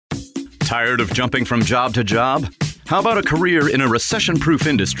Tired of jumping from job to job? How about a career in a recession-proof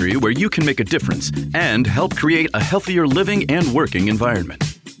industry where you can make a difference and help create a healthier living and working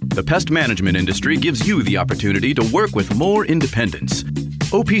environment? The pest management industry gives you the opportunity to work with more independence.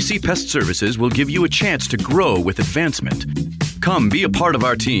 OPC Pest Services will give you a chance to grow with advancement. Come be a part of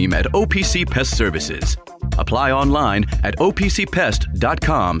our team at OPC Pest Services. Apply online at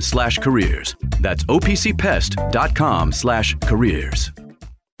opcpest.com/careers. That's opcpest.com/careers.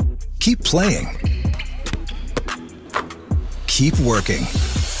 Keep playing. Keep working.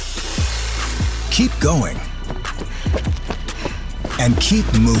 Keep going. And keep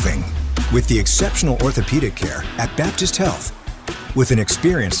moving with the exceptional orthopedic care at Baptist Health. With an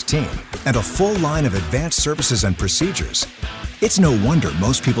experienced team and a full line of advanced services and procedures, it's no wonder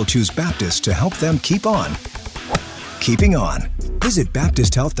most people choose Baptist to help them keep on. Keeping on. Visit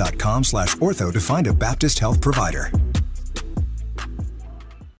baptisthealth.com/ortho to find a Baptist Health provider.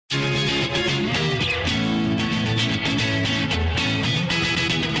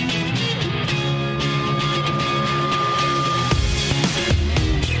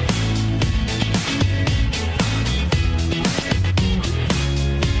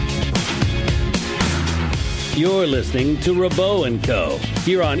 You're listening to Rabaut Co.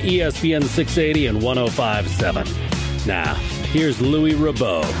 here on ESPN 680 and 105.7. Now, here's Louis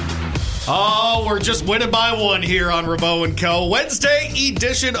Rabaut. Oh, we're just winning by one here on Rabaut Co. Wednesday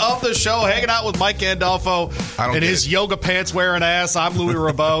edition of the show, hanging out with Mike Gandolfo and his yoga pants wearing ass. I'm Louis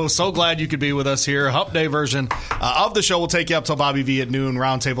Rabaut. So glad you could be with us here. Hump Day version of the show. We'll take you up till Bobby V at noon,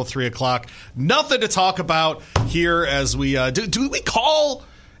 roundtable 3 o'clock. Nothing to talk about here as we do we call...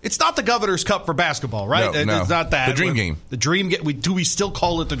 It's not the Governor's Cup for basketball, right? No. It's not that. The Dream Game. The Dream Game. Do we still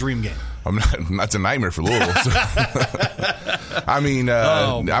call it the Dream Game? That's a nightmare for Louisville. I mean,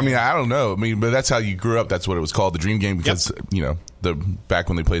 I don't know. But that's how you grew up. That's what it was called, the Dream Game, because back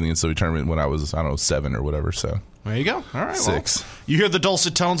when they played in the NCAA tournament when I was 7 or whatever. So there you go. All right, 6. Well, you hear the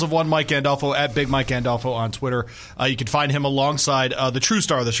dulcet tones of one Mike Gandolfo at Big Mike Gandolfo on Twitter. You can find him alongside the true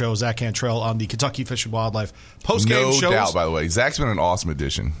star of the show, Zach Cantrell, on the Kentucky Fish and Wildlife postgame shows. No doubt, by the way. Zach's been an awesome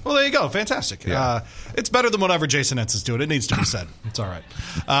addition. Well, there you go. Fantastic. Yeah. It's better than whatever Jason Entz is doing. It needs to be said. It's all right.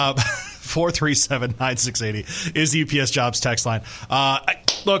 437-9680 is the UPS Jobs text line.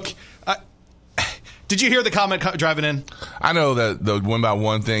 Look, did you hear the comment driving in? I know that the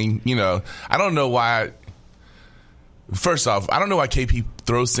 1-by-1 thing, I don't know why. First off, I don't know why KP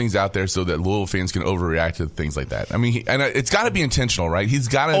throws things out there so that Louisville fans can overreact to things like that. I mean, and it's got to be intentional, right? He's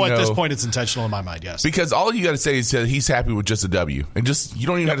got to know. At this point, it's intentional in my mind, yes. Because all you got to say is that he's happy with just a W. And you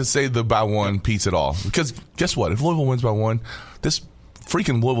don't even have to say the by one piece at all. Because guess what? If Louisville wins by one, this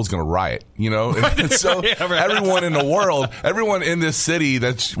freaking Louisville's going to riot, And so everyone in the world, everyone in this city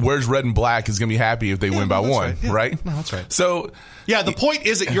that wears red and black is going to be happy if they win by one, right? No, that's right. So... Yeah, the point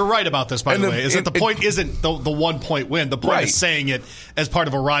isn't, you're right about this, by the way, is that the point isn't the 1 point win. The point is saying it as part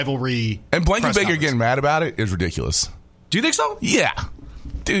of a rivalry. And Blanket Baker getting mad about it is ridiculous. Do you think so? Yeah.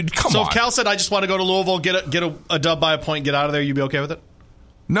 Dude, come on. So if Cal said, I just want to go to Louisville, get a dub by a point, get out of there, you'd be okay with it?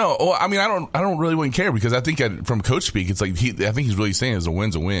 No. Well, I mean, I don't really wouldn't care because I think from coach speak, it's like I think he's really saying is a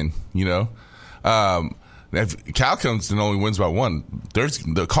win's a win, If Cal comes and only wins by one,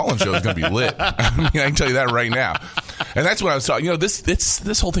 the call-in show is going to be lit. I can tell you that right now. And that's what I was talking.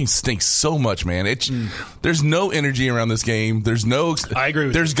 This whole thing stinks so much, man. There's no energy around this game. I agree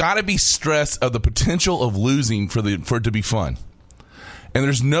with There's got to be stress of the potential of losing for it to be fun, and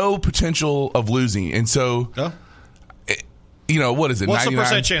there's no potential of losing. And so, what is it? What's 99? the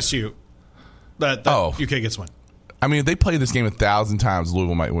percent chance to you that UK gets one? I mean, if they play this game 1,000 times,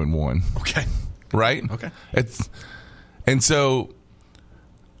 Louisville might win one. Okay. Right? Okay. It's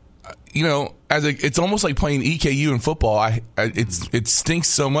almost like playing EKU in football. It stinks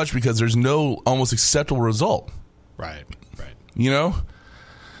so much because there's no almost acceptable result. Right. And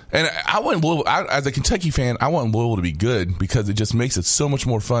I want Louisville, as a Kentucky fan, I want Louisville to be good because it just makes it so much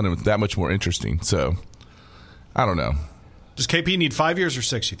more fun and that much more interesting. So, I don't know. Does KP need 5 years or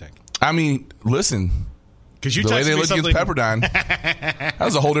 6, you think? I mean, listen. Because you the way they looked against Pepperdine, that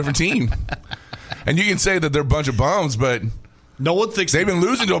was a whole different team. And you can say that they're a bunch of bums, but no one thinks they've been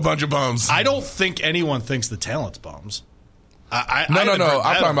losing to a bunch of bums. I don't think anyone thinks the talent's bums. No. I'm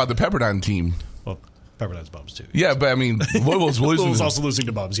talking about the Pepperdine team. Well, Pepperdine's bums too. Yeah, but I mean, Louisville's losing. Louisville's also losing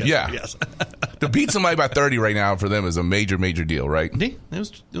to bums. Yes, yeah. Yes. To beat somebody by 30 right now for them is a major deal, right? It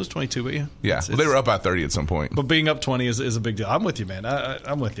was 22, but yeah. Yeah, they were up by 30 at some point. But being up 20 is a big deal. I'm with you, man.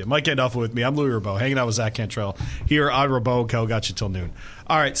 I'm with you. Mike Gandolfo with me. I'm Louis Rabaut, hanging out with Zach Cantrell here on Rabaut Co. Got you till noon.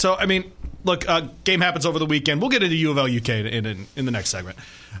 All right, so, I mean, look, game happens over the weekend. We'll get into U of L UK in the next segment.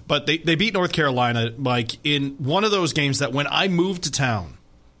 But they beat North Carolina, Mike, in one of those games that when I moved to town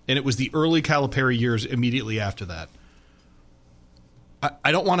and it was the early Calipari years immediately after that.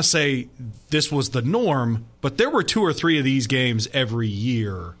 I don't want to say this was the norm, but there were 2 or 3 of these games every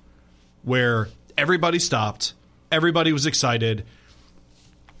year where everybody stopped, everybody was excited.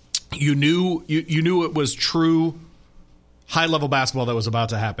 You knew it was true high-level basketball that was about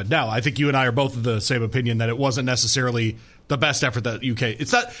to happen. Now, I think you and I are both of the same opinion that it wasn't necessarily the best effort that UK.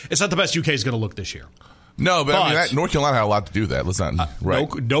 It's not the best UK is going to look this year. No, but I mean, North Carolina had a lot to do with that. Let's not right. No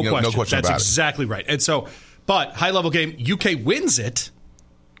question. No question That's about exactly right. And so, but high-level game, UK wins it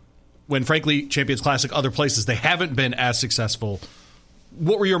when, frankly, Champions Classic, other places, they haven't been as successful.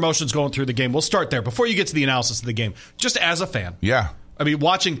 What were your emotions going through the game? We'll start there before you get to the analysis of the game. Just as a fan. Yeah. I mean,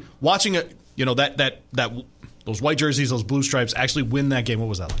 watching it, that those white jerseys, those blue stripes actually win that game. What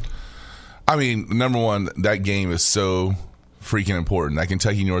was that like? I mean, number one, that game is so freaking important. That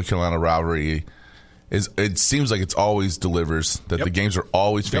Kentucky-North Carolina rivalry it seems like it's always delivers. That the games are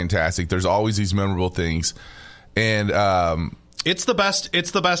always fantastic. There's always these memorable things, and it's the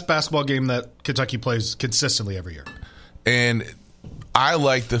best basketball game that Kentucky plays consistently every year. And I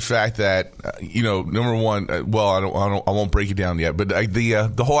like the fact that number one. Well, I won't break it down yet, but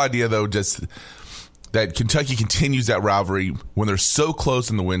the whole idea though, just that Kentucky continues that rivalry when they're so close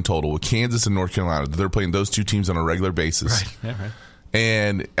in the win total with Kansas and North Carolina. They're playing those two teams on a regular basis. Right. Yeah, right.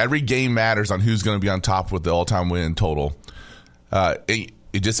 And every game matters on who's going to be on top with the all-time win total. It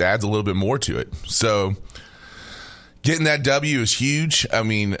just adds a little bit more to it. So getting that W is huge. I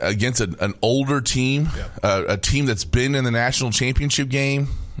mean, against an older team, a team that's been in the national championship game.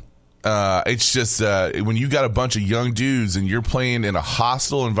 It's just when you got a bunch of young dudes and you're playing in a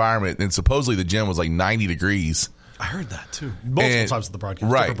hostile environment, and supposedly the gym was like 90 degrees. I heard that too. Multiple times at the broadcast.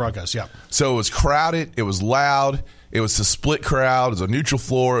 Right. Different broadcasts, yeah. So it was crowded. It was loud. It was a split crowd. It was a neutral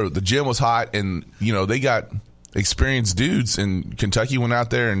floor. The gym was hot. And, they got experienced dudes. And Kentucky went out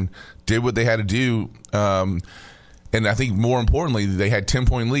there and did what they had to do. And I think more importantly, they had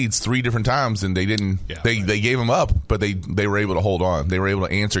 10-point leads 3 different times. And they didn't they gave them up, but they were able to hold on. They were able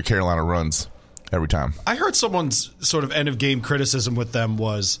to answer Carolina runs every time. I heard someone's sort of end-of-game criticism with them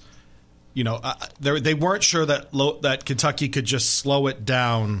was, they weren't sure that Kentucky could just slow it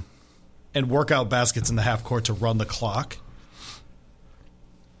down and work out baskets in the half court to run the clock.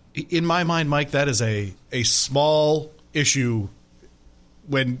 In my mind, Mike, that is a small issue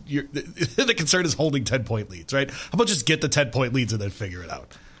when the concern is holding 10-point leads, right? How about just get the 10-point leads and then figure it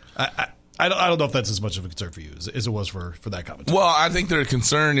out? I don't know if that's as much of a concern for you as it was for that comment. Well, I think their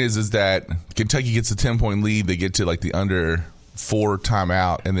concern is that Kentucky gets a 10-point lead, they get to like the under 4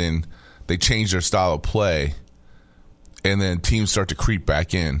 timeout, and then they change their style of play. And then teams start to creep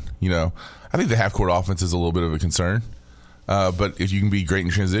back in. I think the half-court offense is a little bit of a concern. But if you can be great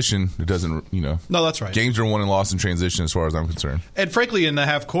in transition, it doesn't, No, that's right. Games are won and lost in transition as far as I'm concerned. And frankly, in the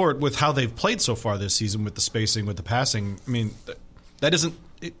half-court, with how they've played so far this season, with the spacing, with the passing, I mean, it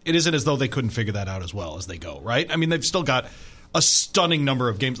isn't as though they couldn't figure that out as well as they go, right? I mean, they've still got a stunning number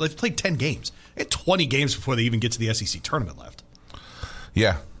of games. They've played 10 games. They had 20 games before they even get to the SEC tournament left.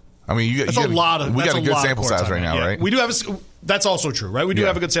 Yeah. I mean, we got a good sample size right now, right? We do have that's also true, right? We do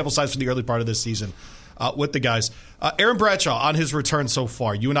have a good sample size for the early part of this season with the guys. Aaron Bradshaw, on his return so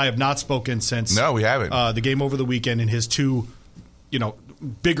far, you and I have not spoken since. No, we haven't. The game over the weekend in his 2,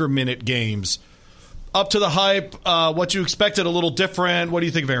 bigger minute games. Up to the hype. What you expected, a little different. What do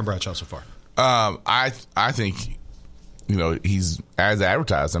you think of Aaron Bradshaw so far? I think he's as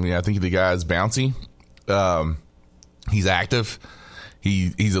advertised. I mean, I think the guy's bouncy. He's active.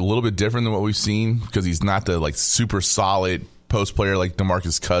 He's a little bit different than what we've seen because he's not the super solid post player like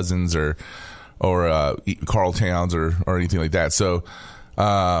DeMarcus Cousins or Karl Towns or anything like that. So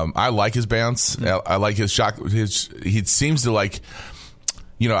I like his bounce. I like his shot. He seems to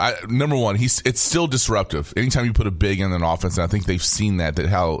number one, it's still disruptive. Anytime you put a big in an offense, and I think they've seen that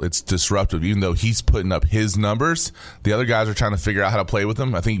how it's disruptive. Even though he's putting up his numbers, the other guys are trying to figure out how to play with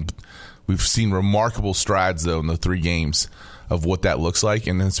him. I think we've seen remarkable strides though in the 3 games of what that looks like,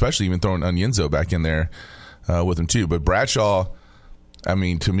 and especially even throwing Onyenso back in there with him too. But Bradshaw, I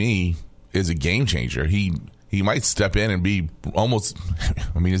mean, to me, is a game changer. He might step in and be almost.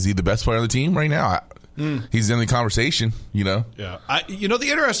 I mean, is he the best player on the team right now? He's in the conversation, Yeah. The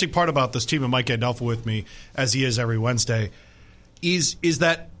interesting part about this team, and Mike Gandolfo with me, as he is every Wednesday, is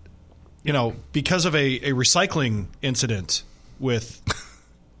that, because of a recycling incident with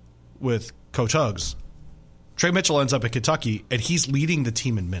Coach Huggs, Trey Mitchell ends up at Kentucky, and he's leading the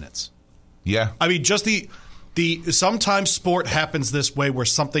team in minutes. Yeah. I mean, just the sometimes sport happens this way where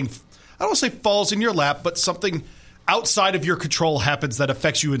something, I don't want to say falls in your lap, but something outside of your control happens that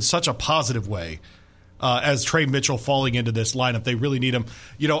affects you in such a positive way. as Trey Mitchell falling into this lineup. They really need him.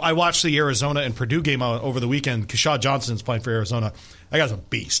 I watched the Arizona and Purdue game over the weekend. Keshad Johnson's playing for Arizona. That guy's a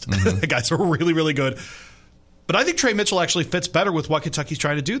beast. That guy's really, really good. But I think Trey Mitchell actually fits better with what Kentucky's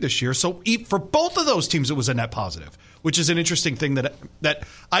trying to do this year. So for both of those teams, it was a net positive, which is an interesting thing that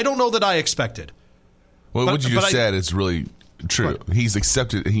I don't know that I expected. Well, what you just said is really true. Right. He's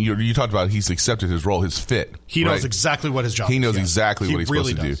accepted. You talked about he's accepted his role, his fit. He knows exactly what his job is. He knows exactly what he's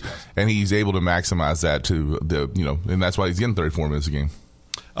really supposed to do. Yes. And he's able to maximize that to and that's why he's getting 34 minutes a game.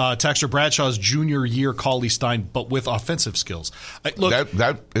 Texter Bradshaw's junior year Cauley Stein, but with offensive skills. Look,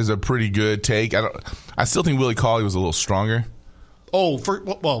 that is a pretty good take. I still think Willie Cauley was a little stronger.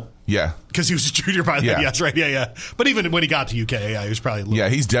 Oh, yeah, because he was a junior by then. Yeah. Yes, right. Yeah. But even when he got to UK, he was probably a little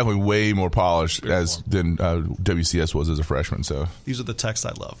he's definitely way more polished than WCS was as a freshman. So these are the texts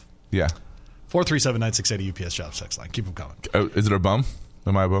I love. Yeah, 437-9680 UPS Jobs text line. Keep them coming. Is it a bum?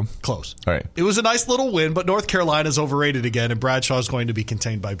 Am I a bum? Close. All right. It was a nice little win, but North Carolina's overrated again, and Bradshaw's going to be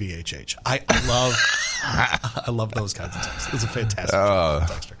contained by BHH. I love those kinds of texts. It was a fantastic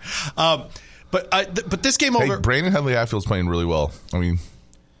texter. But this game over. Brandon Headley-Hatfield's playing really well. I mean,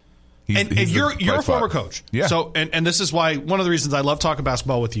 he's you're a former coach. Yeah. So and this is why one of the reasons I love talking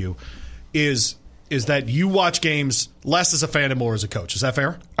basketball with you is that you watch games less as a fan and more as a coach. Is that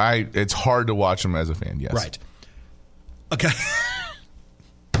fair? It's hard to watch them as a fan. Yes. Right. Okay.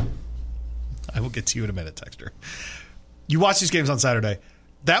 I will get to you in a minute, Texter. You watch these games on Saturday.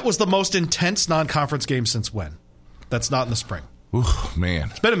 That was the most intense non-conference game since when? That's not in the spring. Ooh,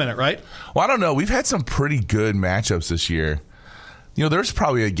 man. It's been a minute, right? Well, I don't know. We've had some pretty good matchups this year. There's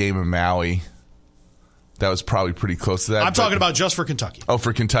probably a game in Maui that was probably pretty close to that. I'm talking about just for Kentucky. Oh,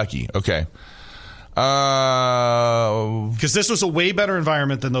 for Kentucky. Okay. Because this was a way better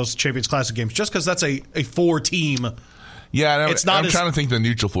environment than those Champions Classic games, just because that's a four-team. Yeah, I'm trying to think of the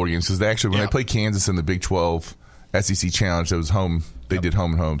neutral floor games because when they played Kansas in the Big 12 SEC Challenge, it was home. They did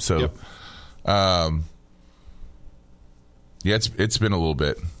home and home. So, it's been a little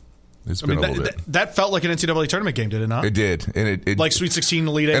bit. It's been a little bit. That felt like an NCAA tournament game, did it not? It did, and it like Sweet 16,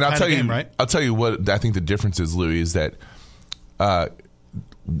 Elite Eight kind of game, right? I'll tell you what I think the difference is, Louis, is that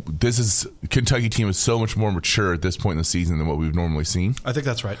Kentucky team is so much more mature at this point in the season than what we've normally seen. I think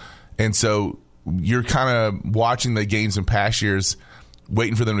that's right, and so. You're kind of watching the games in past years,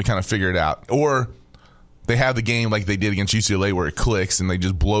 waiting for them to kind of figure it out. Or they have the game like they did against UCLA where it clicks and they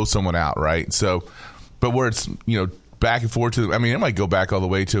just blow someone out, right? So, but where it's, back and forth to, it might go back all the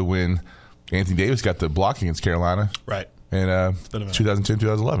way to when Anthony Davis got the block against Carolina. Right. In 2010,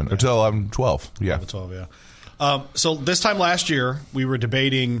 2011. Or 2011, 12. Yeah. 12, yeah. So this time last year, we were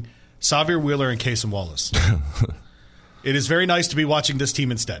debating Xavier Wheeler and Cason Wallace. It is very nice to be watching this team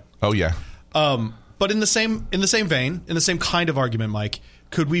instead. Oh, yeah. But in the same vein, in the same kind of argument, Mike,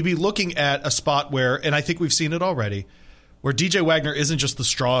 could we be looking at a spot where, and I think we've seen it already, where DJ Wagner isn't just the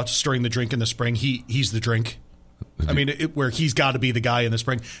straw stirring the drink in the spring, he's the drink. Where he's got to be the guy in the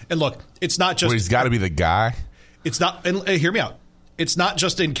spring. And look, it's not just... Where he's got to be the guy? It's not, and hear me out. It's not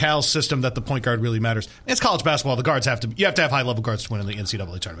just in Cal's system that the point guard really matters. It's college basketball. The guards you have to have high-level guards to win in the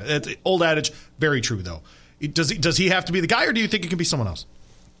NCAA tournament. It's old adage, very true, though. Does he have to be the guy, or do you think it can be someone else?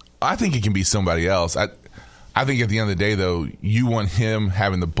 I think it can be somebody else. I think at the end of the day, though, you want him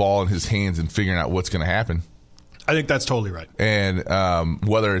having the ball in his hands and figuring out what's going to happen. I think that's totally right. And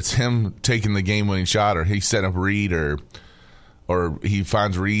whether it's him taking the game-winning shot or he set up Reed or he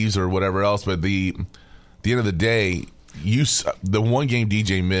finds Reeves or whatever else, but the end of the day, the one game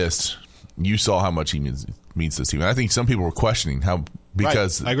DJ missed, you saw how much he means to this team. And I think some people were questioning how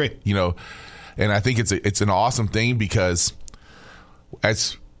because right. I agree. And I think it's an awesome thing because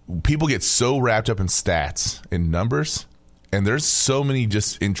as people get so wrapped up in stats and numbers, and there's so many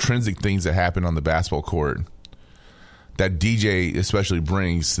just intrinsic things that happen on the basketball court that DJ especially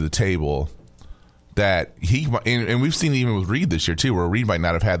brings to the table that and we've seen even with Reed this year too, where Reed might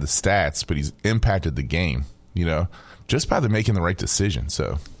not have had the stats, but he's impacted the game, just by making the right decision.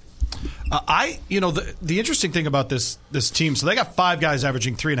 So the interesting thing about this team, so they got 5 guys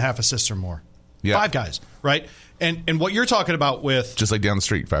averaging 3.5 assists or more. Yeah. 5 guys, right? And what you're talking about with... Just like down the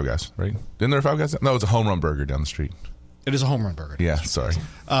street, 5 guys, right? Isn't there 5 guys? No, it's a home run burger down the street. It is a home run burger. Yeah, sorry.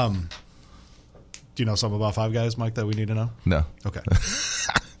 Do you know something about 5 guys, Mike, that we need to know? No. Okay.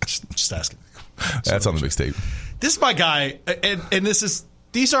 just asking. That's on the mixtape. This is my guy, and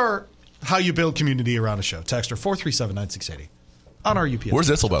these are how you build community around a show. Texter 437-9680 on our UPS. Where's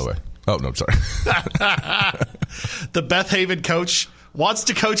Issel, by the way? Oh, no, I'm sorry. The Beth Haven coach wants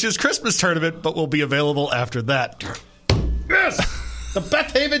to coach his Christmas tournament, but will be available after that. Yes! The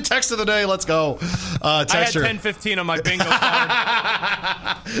Beth Haven text of the day. Let's go. I had 10-15 on my bingo card.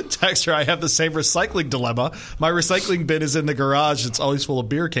 Texter, I have the same recycling dilemma. My recycling bin is in the garage. It's always full of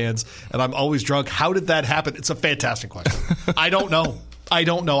beer cans, and I'm always drunk. How did that happen? It's a fantastic question. I don't know. I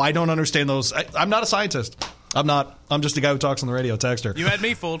don't understand those. I'm not a scientist. I'm not. I'm just a guy who talks on the radio, Texter. You had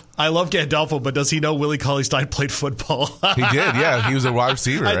me fooled. I love Gandolfo, but does he know Willie Cauley-Stein played football? He did, yeah. He was a wide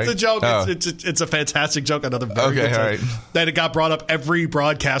receiver, right? It's a joke. Oh. It's a fantastic joke. Another very good joke. All right. That it got brought up every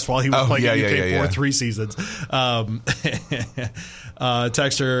broadcast while he was playing in UK for 3 seasons.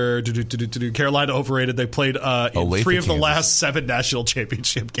 Texter, Carolina overrated. They played in 3 of the last 7 national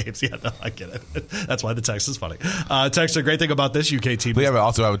championship games. Yeah, no, I get it. That's why the text is funny. Texter, great thing about this UK team. They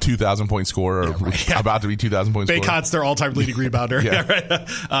also have a 2,000-point scorer, about to be 2,000-point scorer. Baycott's their all-time leading rebounder. Yeah. Right.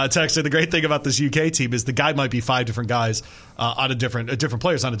 Texter, the great thing about this UK team is the guy might be 5 different guys on different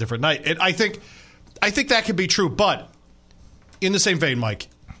players on a different night. And I think that could be true. But in the same vein, Mike,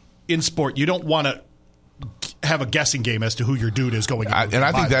 in sport, you don't want to have a guessing game as to who your dude is going. I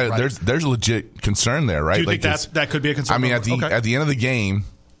think that right? there's legit concern there, right? Do you think that could be a concern? I mean, at the end of the game,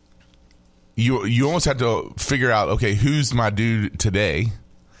 you almost have to figure out, okay, who's my dude today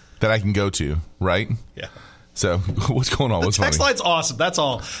that I can go to, right? Yeah. So what's going on? What's the text line's awesome. That's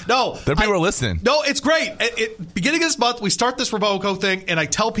all. No, there people are listening. No, it's great. Beginning of this month, we start this Rabaut Co thing, and I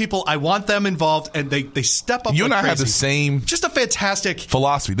tell people I want them involved, and they step up. You like and I crazy. have the same, just a fantastic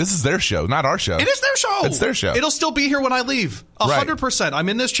philosophy. This is their show, not our show. It is their show. It's their show. It'll still be here when I leave. 100%. I'm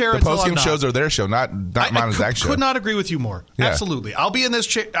in this chair. The post-game shows are their show, not mine and Zach's show. Could not agree with you more. Yeah. Absolutely. I'll be in this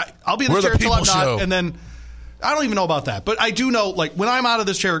chair. I'll be in this chair until I'm not, and then I don't even know about that, but I do know. Like when I'm out of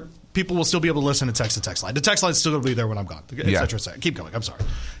this chair, people will still be able to listen and text the text line. The text line's still going to be there when I'm gone, etc. Keep going. I'm sorry.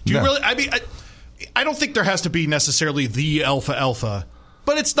 Do you really? I mean, I don't think there has to be necessarily the alpha,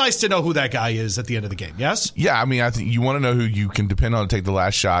 but it's nice to know who that guy is at the end of the game. Yes. Yeah. I mean, I think you want to know who you can depend on to take the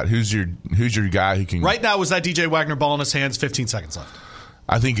last shot. Who's your guy who can? Right now, was that DJ Wagner ball in his hands? 15 seconds left.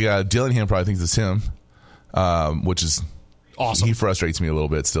 I think Dillingham probably thinks it's him, which is awesome. He frustrates me a little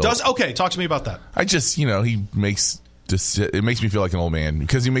bit still. Okay? Talk to me about that. I just he makes. It makes me feel like an old man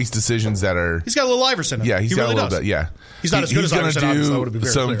because he makes decisions that are. He's got a little Iverson in him. Yeah, he's got a little bit. Yeah, he's not as good as Iverson. He's going to do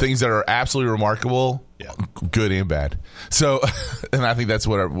some things that are absolutely remarkable, good and bad. So, and I think that's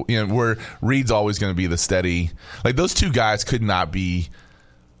what where Reed's always going to be the steady. Like those two guys could not be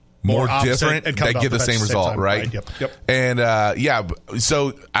more different that get the same result, right? Yep. And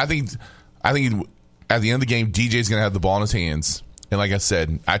so I think at the end of the game, DJ's going to have the ball in his hands, and like I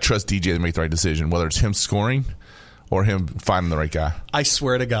said, I trust DJ to make the right decision, whether it's him scoring or him finding the right guy. I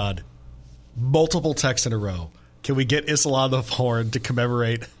swear to God, multiple texts in a row. Can we get Issel on the horn to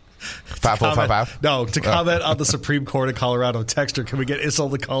commemorate? 5455? No, to comment on the Supreme Court of Colorado. Texter, can we get Issel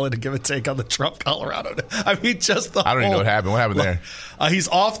to call in and give a take on the Trump Colorado? I mean, just the I don't even know what happened. What happened there? He's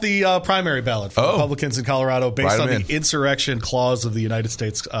off the primary ballot for Republicans in Colorado based on the insurrection clause of the United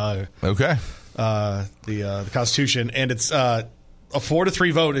States. The Constitution, and it's a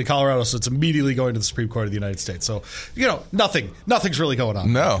 4-3 vote in Colorado, so it's immediately going to the Supreme Court of the United States. So, nothing's really going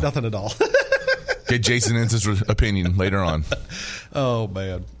on. No. Nothing at all. Get Jason Ince's opinion later on. Oh,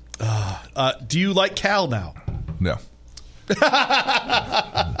 man. Do you like Cal now? No.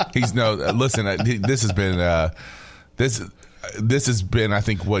 Listen, this has been, this has been, I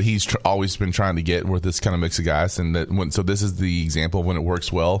think, what he's always been trying to get with this kind of mix of guys. And so this is the example of when it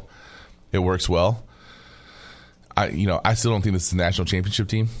works well, it works well. I still don't think this is a national championship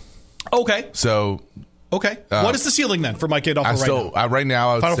team. Okay. So, what is the ceiling then for Mike Gandolfo now? Right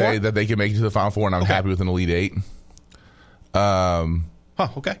now, I would say that they can make it to the Final Four, and I'm happy with an Elite Eight.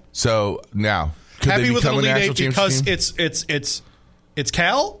 Okay. So now, could happy they with an become a Elite national Eight because team? it's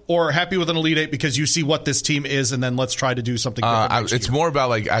Cal, or happy with an Elite Eight because you see what this team is, and then let's try to do something different it's more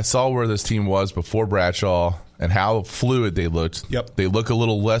about I saw where this team was before Bradshaw and how fluid they looked. Yep. They look a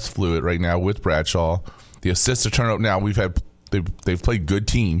little less fluid right now with Bradshaw. The assist to turnover. Now they've played good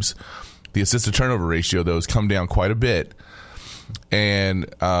teams. The assist to turnover ratio though has come down quite a bit,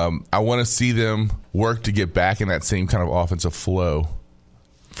 and I want to see them work to get back in that same kind of offensive flow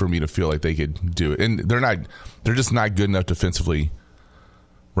for me to feel like they could do it. And they're just not good enough defensively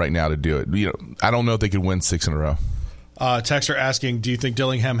right now to do it. I don't know if they could win 6 in a row. Texter asking, do you think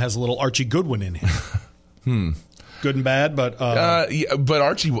Dillingham has a little Archie Goodwin in him? Good and bad, but but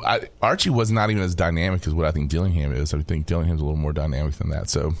Archie was not even as dynamic as what I think Dillingham is. I think Dillingham's a little more dynamic than that.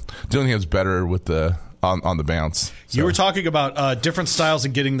 So Dillingham's better with the on the bounce. So. You were talking about different styles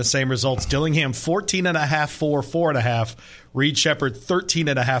and getting the same results. Dillingham 14.5, 4, 4.5. Reed Shepherd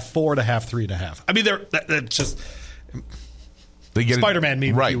 13.5, 4.5, 3.5. I mean, they're just Spider-Man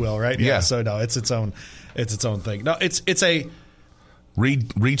meme, right. if you will, right? Yeah. So no, it's its own thing. No, it's a.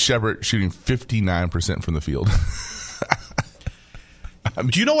 Reed Shepard shooting 59% from the field.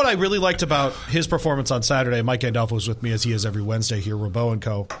 Do you know what I really liked about his performance on Saturday? Mike Gandolfo was with me, as he is every Wednesday here, Rabaut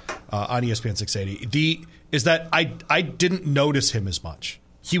Co. On ESPN 680. Is that I didn't notice him as much.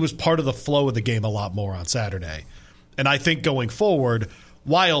 He was part of the flow of the game a lot more on Saturday. And I think going forward,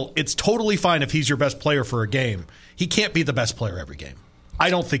 while it's totally fine if he's your best player for a game, he can't be the best player every game. I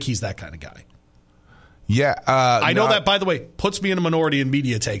don't think he's that kind of guy. Yeah. I know that, by the way, puts me in a minority in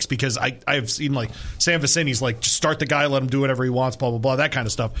media takes because I've seen like Sam Vicini's like, just start the guy, let him do whatever he wants, blah, blah, blah, that kind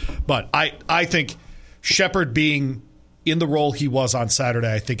of stuff. But I think Shepard being in the role he was on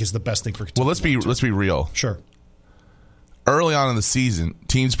Saturday, I think is the best thing for Kentucky. Well, let's be real. Sure. Early on in the season,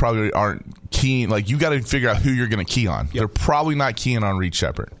 teams probably aren't keen. Like, you got to figure out who you're going to key on. Yep. They're probably not keying on Reed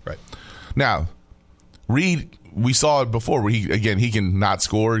Shepard. Right. Now, Reed, we saw it before where he can not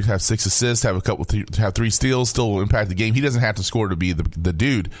score, have 6 assists, have 3 steals, still impact the game. He doesn't have to score to be the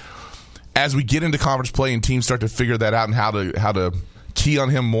dude. As we get into conference play and teams start to figure that out and how to key on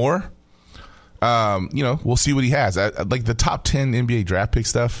him more, we'll see what he has. Like the top 10 NBA draft pick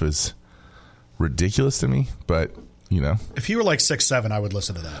stuff is ridiculous to me, but if he were like 6'7", I would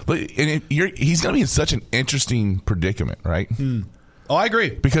listen to that. But he's going to be in such an interesting predicament, right? Oh, I agree,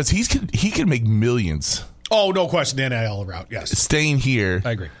 because he can make millions. Oh, no question, the NIL route, yes. Staying here,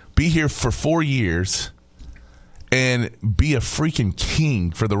 I agree. Be here for 4 years, and be a freaking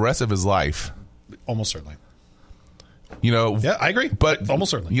king for the rest of his life. Almost certainly. Yeah, I agree. But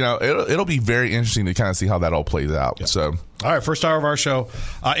almost certainly, it'll be very interesting to kind of see how that all plays out. Yeah. So, all right, first hour of our show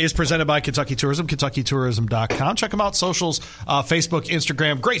is presented by Kentucky Tourism, KentuckyTourism.com. Check them out, socials, Facebook,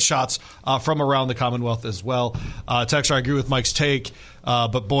 Instagram. Great shots from around the Commonwealth as well. Texter, I agree with Mike's take,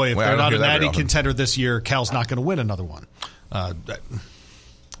 but boy, if they're not a natty contender this year, Cal's not going to win another one.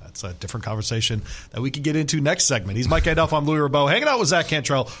 That's a different conversation that we can get into next segment. He's Mike Gandolfo. I'm Louis Rabaut, hanging out with Zach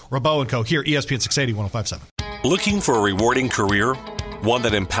Cantrell, Rabaut Co. here, ESPN 680, 105.7. Looking for a rewarding career? One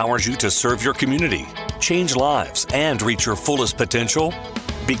that empowers you to serve your community, change lives, and reach your fullest potential?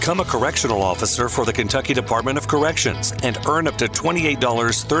 Become a correctional officer for the Kentucky Department of Corrections and earn up to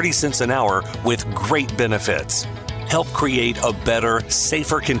 $28.30 an hour with great benefits. Help create a better,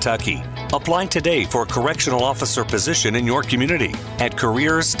 safer Kentucky. Apply today for a correctional officer position in your community at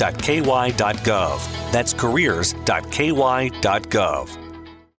careers.ky.gov. That's careers.ky.gov.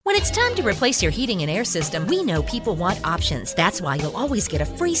 When it's time to replace your heating and air system, we know people want options. That's why you'll always get a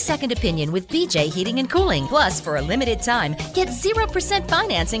free second opinion with BJ Heating and Cooling. Plus, for a limited time, get 0%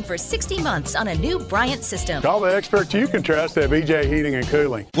 financing for 60 months on a new Bryant system. Call the experts you can trust at BJ Heating and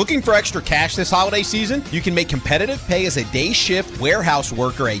Cooling. Looking for extra cash this holiday season? You can make competitive pay as a day shift warehouse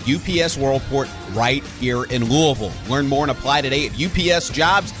worker at UPS Worldport right here in Louisville. Learn more and apply today at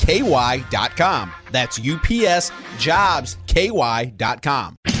upsjobsky.com. That's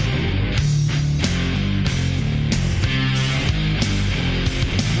upsjobsky.com.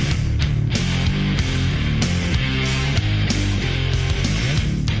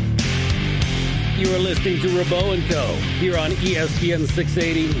 You are listening to Rabaut Co. here on ESPN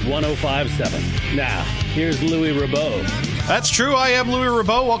 680 105.7. Now, here's Louis Rabaut. That's true. I am Louis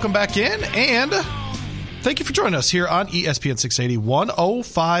Rabaut. Welcome back in, and thank you for joining us here on ESPN 680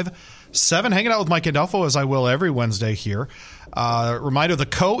 105.7. Hanging out with Mike Gandolfo, as I will every Wednesday here. Reminder, the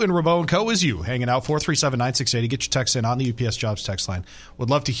Co in Rabaut Co is you. Hanging out, 437-9680. Get your text in on the UPS Jobs text line. Would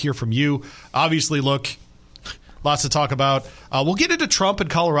love to hear from you. Obviously, look, lots to talk about. We'll get into Trump in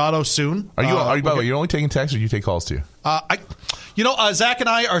Colorado soon. By the way, you're only taking texts or you take calls too? Zach and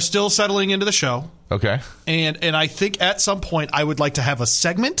I are still settling into the show. Okay. And I think at some point I would like to have a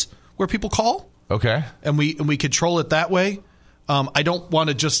segment where people call. Okay. And we control it that way. I don't want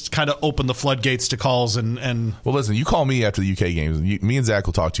to just kind of open the floodgates to calls and. Well, listen, you call me after the UK games. Me and Zach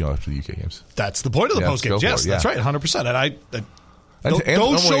will talk to you after the UK games. That's the point of the post games. Yes, that's right, 100%. And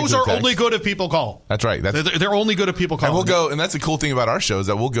those shows are only good if people call. That's right. They're only good if people call. And we'll go, and that's the cool thing about our shows,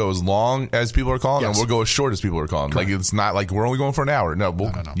 that we'll go as long as people are calling, and we'll go as short as people are calling. Correct. Like, it's not like we're only going for an hour. No.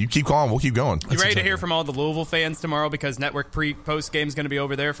 You keep calling, we'll keep going. You ready to hear from all the Louisville fans tomorrow, because Network post game is going to be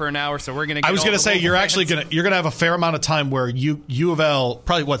over there for an hour, so we're going to. I was going to say you're actually going to have a fair amount of time where U of L,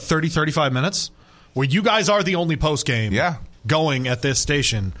 probably 30-35 minutes, where you guys are the only post game going at this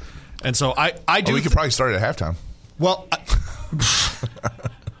station, and so I do. We could probably start at halftime. Well.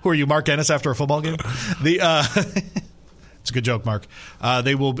 Who are you, Mark Ennis, after a football game? It's a good joke, Mark.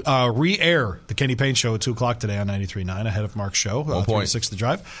 They will re-air the Kenny Payne Show at 2 o'clock today on 93.9 ahead of Mark's show. 3-6 The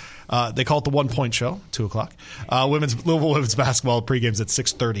Drive. They call it the 1 Point Show, 2 o'clock. Louisville women's basketball pregame's at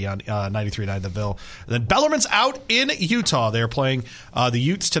 6:30 on 93.9 The Ville. And then Bellarmine's out in Utah. They are playing the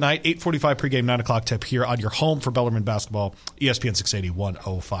Utes tonight, 8:45 pregame, 9 o'clock tip here on your home for Bellarmine basketball, ESPN 680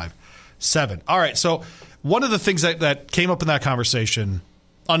 1057. All right, so one of the things that came up in that conversation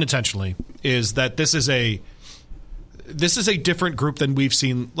unintentionally is that this is a different group than we've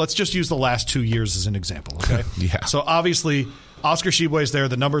seen. Let's just use the last 2 years as an example, okay? Yeah. So obviously Oscar Tshiebwe's there.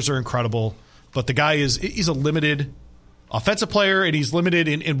 The numbers are incredible, but the guy he's a limited offensive player, and he's limited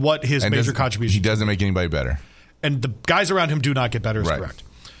in what his major contributions. He doesn't make anybody better. And the guys around him do not get better, is correct.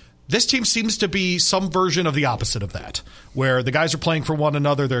 This team seems to be some version of the opposite of that, where the guys are playing for one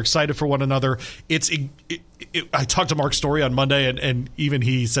another. They're excited for one another. I talked to Mark Story on Monday, and even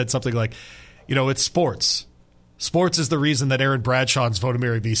he said something like, it's sports. Sports is the reason that Aaron Bradshaw and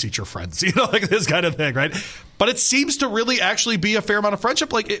Vodomir Ivisic are friends, like this kind of thing, right? But it seems to really actually be a fair amount of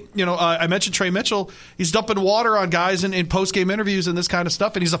friendship. I mentioned Trey Mitchell. He's dumping water on guys in post-game interviews and this kind of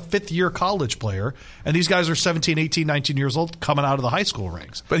stuff, and he's a fifth-year college player, and these guys are 17, 18, 19 years old coming out of the high school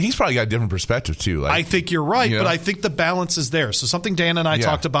ranks. But he's probably got a different perspective, too. I think you're right, but I think the balance is there. So something Dan and I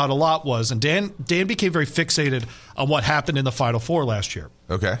talked about a lot was, and Dan became very fixated on what happened in the Final Four last year.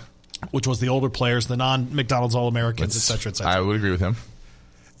 Okay. Which was the older players, the non-McDonald's All-Americans, et cetera, et cetera. I would agree with him.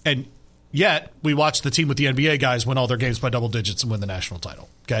 And yet, we watched the team with the NBA guys win all their games by double digits and win the national title.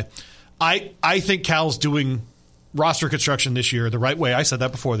 Okay, I think Cal's doing roster construction this year the right way. I said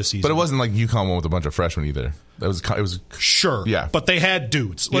that before the season. But it wasn't like UConn won with a bunch of freshmen either. It was sure, yeah. But they had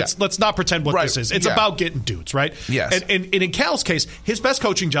dudes. Let's not pretend what this is. It's about getting dudes, right? Yes. And in Cal's case, his best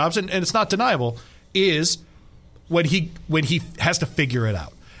coaching jobs, and it's not deniable, is when he has to figure it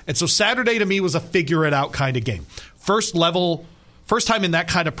out. And so Saturday to me was a figure it out kind of game. First time in that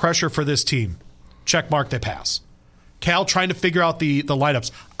kind of pressure for this team. Check mark, they pass. Cal trying to figure out the lineups.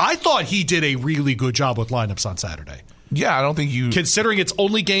 I thought he did a really good job with lineups on Saturday. Yeah, I don't think you... Considering it's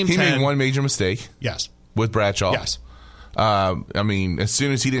only game 10. He made one major mistake. Yes. With Bradshaw. Yes. As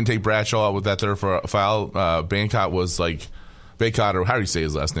soon as he didn't take Bradshaw out with that third foul, Baycott was like... Baycott, or how do you say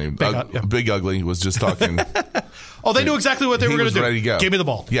his last name? Big Ugly was just talking... Oh, they knew exactly what they were going to do. Ready to go. Give me the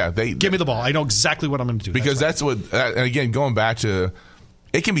ball. Yeah, give me the ball. I know exactly what I'm going to do. Because that's what. And again, going back to,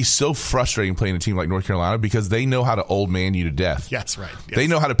 it can be so frustrating playing a team like North Carolina because they know how to old man you to death. Yes, right. Yes. They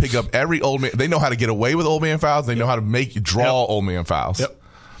know how to pick up every old man. They know how to get away with old man fouls. They know how to draw old man fouls. Yep.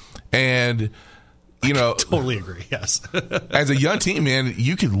 And totally agree. Yes. As a young team, man,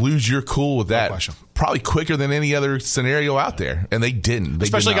 you could lose your cool with that probably quicker than any other scenario out there, and they didn't.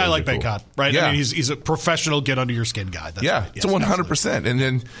 Especially a guy like Baycott, right? Yeah. I mean, he's a professional, get under your skin guy. That's right. It's 100%. And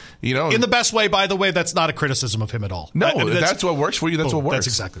then in the best way, by the way, that's not a criticism of him at all. No, I mean, that's what works for you. That's what works. That's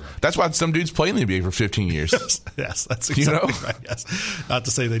exactly right. That's why some dudes play in the NBA for 15 years. Yes, that's exactly right. Yes, not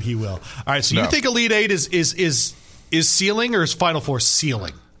to say that he will. All right, so you think Elite Eight is ceiling or is Final Four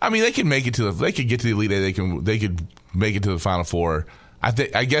ceiling? I mean, they can make it to they could get to the Elite Eight. They could make it to the Final Four.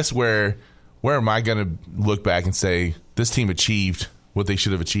 I guess where am I going to look back and say this team achieved what they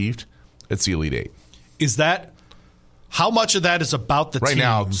should have achieved? It's the Elite Eight. Is that how much of that is about the team? Right team?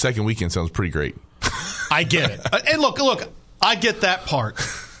 now, second weekend sounds pretty great. I get it, and look, I get that part,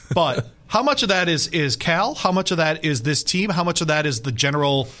 but how much of that is Cal? How much of that is this team? How much of that is the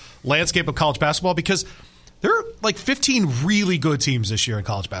general landscape of college basketball? Because there are like 15 really good teams this year in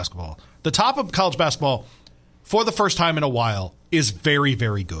college basketball. The top of college basketball, for the first time in a while, is very,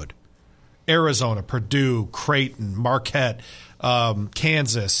 very good. Arizona, Purdue, Creighton, Marquette,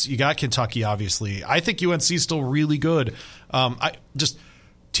 Kansas. You got Kentucky, obviously. I think UNC is still really good. I just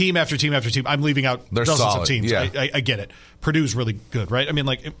team after team after team. I'm leaving out dozens of teams. Yeah. I get it. Purdue's really good, right? I mean,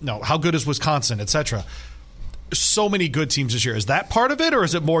 how good is Wisconsin, et cetera? So many good teams this year. Is that part of it, or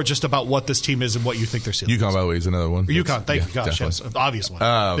is it more just about what this team is and what you think they're ceiling? UConn, by the way, is another one. UConn, thank you. Gosh, yes, obvious one.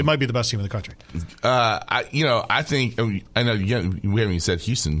 They might be the best team in the country. I think I know we haven't even said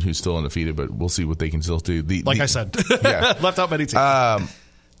Houston, who's still undefeated, but we'll see what they can still do. I said, left out many teams. I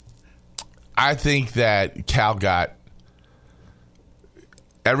think that Cal got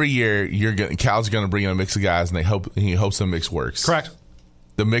every year. Cal's going to bring in a mix of guys, and he hopes the mix works. Correct.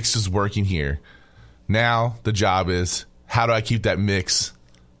 The mix is working here. Now the job is, how do I keep that mix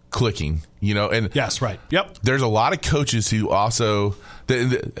clicking? And yes, right. Yep. There's a lot of coaches who also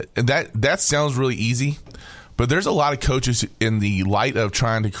that sounds really easy, but there's a lot of coaches in the light of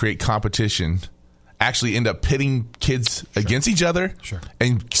trying to create competition actually end up pitting kids against each other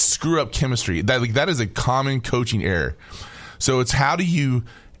and screw up chemistry. That is a common coaching error. So it's how do you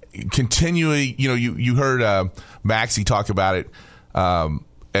continually, you heard Maxey talk about it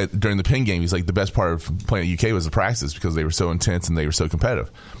during the Penn game. He's like, the best part of playing at UK was the practice because they were so intense and they were so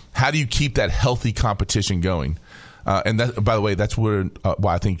competitive. How do you keep that healthy competition going? And that, by the way, that's why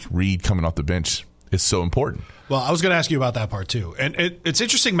I think Reed coming off the bench is so important. Well, I was going to ask you about that part too. And it's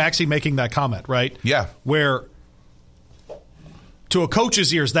interesting Maxey making that comment, right? Yeah. Where to a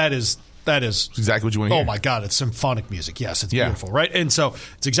coach's ears, that is exactly what you want to hear. Oh my God, it's symphonic music. Yes, it's beautiful, right? And so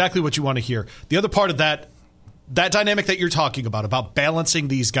it's exactly what you want to hear. The other part of that dynamic that you're talking about balancing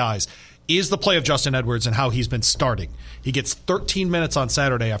these guys, is the play of Justin Edwards and how he's been starting. He gets 13 minutes on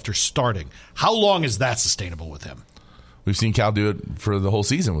Saturday after starting. How long is that sustainable with him? We've seen Cal do it for the whole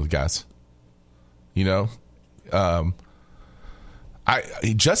season with guys. Justin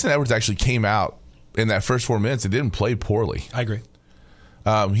Edwards actually came out in that first 4 minutes and didn't play poorly. I agree.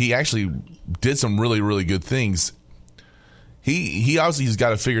 He actually did some really, really good things. He obviously has got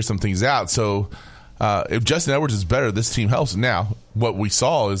to figure some things out. So if Justin Edwards is better, this team helps. Now, what we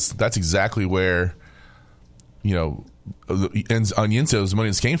saw is that's exactly where, Onyenso's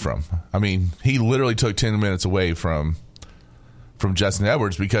money came from. I mean, he literally took 10 minutes away from Justin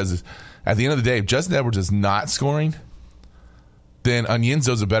Edwards, because at the end of the day, if Justin Edwards is not scoring, then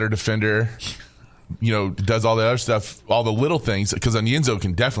Onyenso's a better defender, does all the other stuff, all the little things, because Onyenso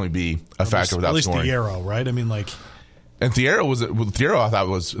can definitely be a factor without scoring. At least Thiero, right? I mean, like... And Thiero, I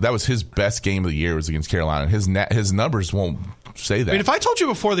thought that was his best game of the year was against Carolina. His numbers won't say that. I mean, if I told you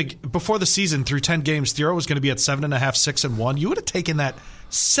before the season through 10 games, Thiero was going to be at 7.5, 6-1, you would have taken that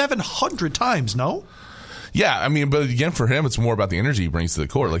 700 times. No. Yeah, I mean, but again, for him, it's more about the energy he brings to the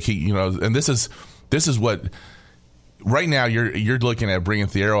court. Like and this is what right now you're looking at bringing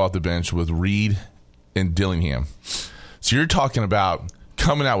Thiero off the bench with Reed and Dillingham. So you're talking about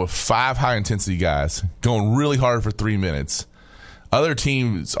coming out with 5 high-intensity guys, going really hard for 3 minutes. Other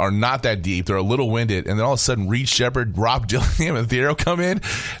teams are not that deep. They're a little winded. And then all of a sudden, Reed Shepherd, Rob Dillingham, and Thiero come in.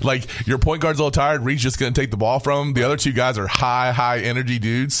 Like, your point guard's a little tired. Reed's just going to take the ball from him. The other two guys are high-energy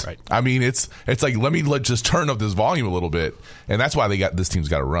dudes. Right. I mean, it's like, let's just turn up this volume a little bit. And that's why this team's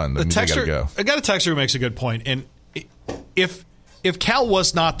got to run. They got to go. I got a texter who makes a good point. And if Cal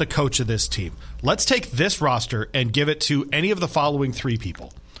was not the coach of this team, let's take this roster and give it to any of the following 3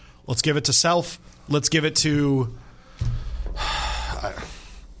 people. Let's give it to Self. Let's give it to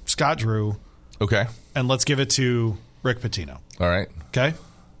Scott Drew. Okay. And let's give it to Rick Pitino. All right. Okay?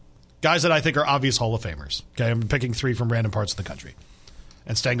 Guys that I think are obvious Hall of Famers. Okay? I'm picking 3 from random parts of the country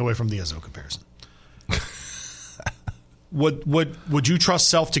and staying away from the Izzo comparison. Would you trust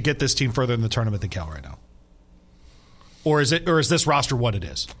Self to get this team further in the tournament than Cal right now? Or is this roster what it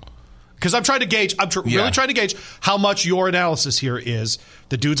is? Because I'm trying to gauge. Really trying to gauge how much your analysis here is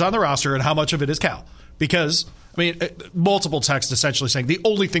the dudes on the roster and how much of it is Cal. Because multiple texts essentially saying the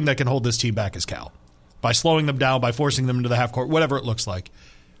only thing that can hold this team back is Cal, by slowing them down, by forcing them into the half court, whatever it looks like.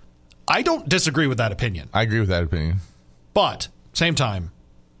 I don't disagree with that opinion. I agree with that opinion. But same time,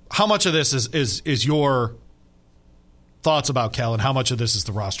 how much of this is your thoughts about Cal, and how much of this is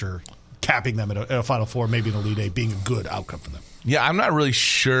the roster capping them at a Final Four, maybe in the Elite Eight, being a good outcome for them? Yeah, I'm not really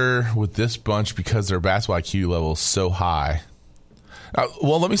sure with this bunch because their basketball IQ level is so high.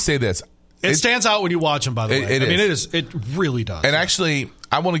 Well, let me say this. It stands out when you watch them, by the way. It really does. And actually,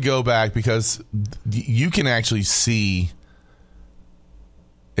 I want to go back because you can actually see,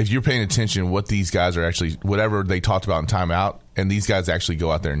 if you're paying attention, what these guys are actually, whatever they talked about in timeout, and these guys actually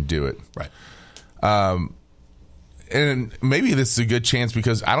go out there and do it. Right. And maybe this is a good chance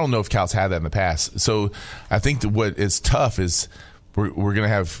because I don't know if Cal's had that in the past. So I think that what is tough is we're going to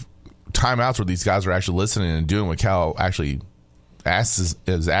have timeouts where these guys are actually listening and doing what Cal actually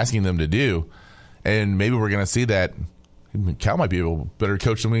is asking them to do. And maybe we're going to see that Cal might be a better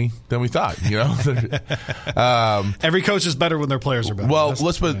coach than we thought. Every coach is better when their players are better. Well,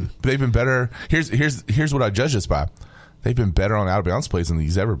 they've been better. Here's what I judge this by. They've been better on out-of-bounds plays than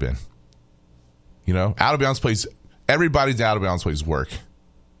he's ever been. Out-of-bounds plays. Everybody's out-of-bounds plays work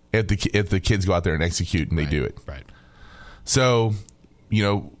if the kids go out there and execute and they do it. Right. So,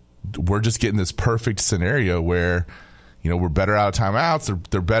 we're just getting this perfect scenario where, we're better out of timeouts.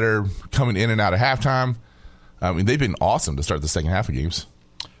 They're better coming in and out of halftime. I mean, they've been awesome to start the second half of games.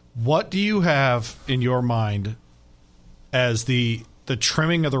 What do you have in your mind as the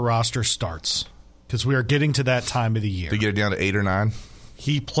trimming of the roster starts? Because we are getting to that time of the year. To get it down to 8 or 9.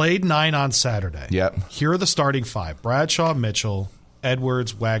 He played 9 on Saturday. Yep. Here are the starting 5. Bradshaw, Mitchell,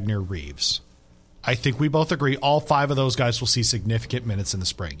 Edwards, Wagner, Reeves. I think we both agree all 5 of those guys will see significant minutes in the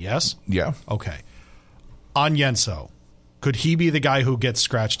spring, yes? Yeah. Okay. Onyenso, could he be the guy who gets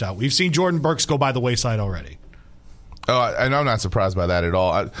scratched out? We've seen Jordan Burks go by the wayside already. Oh, and I'm not surprised by that at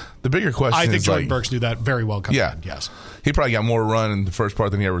all. The bigger question is, I think Jordan Burks knew that very well coming in. Yes. He probably got more run in the first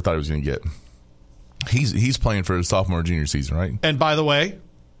part than he ever thought he was going to get. He's playing for his sophomore and junior season, right? And by the way,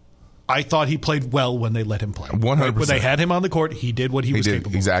 I thought he played well when they let him play. 100%. When they had him on the court, he did what he was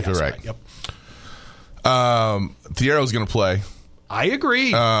capable of. Exactly right. Yep. Thiero's going to play. I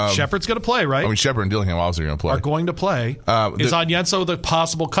agree. Shepard's going to play, right? I mean, Shepard and Dillingham obviously are going to play. Are going to play. Is Onyenso the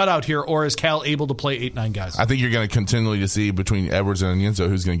possible cutout here, or is Cal able to play 8-9 guys? I think you're going to continually to see between Edwards and Onyenso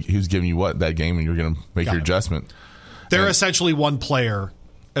who's giving you what that game, and you're going to make your adjustment. They're essentially one player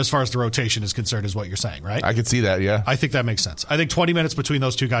as far as the rotation is concerned, is what you're saying, right? I could see that, yeah. I think that makes sense. I think 20 minutes between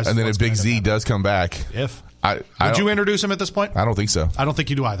those two guys. And then if Big Z does come back. Would you introduce him at this point? I don't think so. I don't think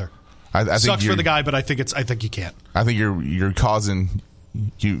you do either. I think sucks for the guy, but I think you can't. I think you're causing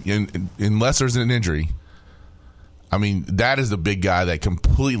unless there's an injury. I mean, that is the big guy that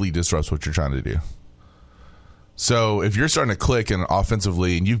completely disrupts what you're trying to do. So if you're starting to click and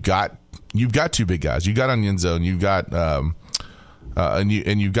offensively, and you've got two big guys, you got Onyenso and you've got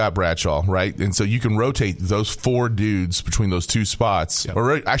and you've got Bradshaw, right? And so you can rotate those four dudes between those two spots,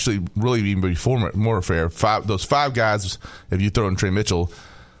 or actually, really even before more fair. Those five guys, if you throw in Trey Mitchell,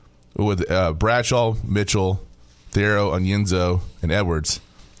 with Bradshaw, Mitchell, Thiero, Onyenso, and Edwards.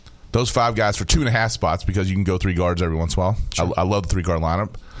 Those five guys for 2.5 spots because you can go 3 guards every once in a while. Sure. I love the 3-guard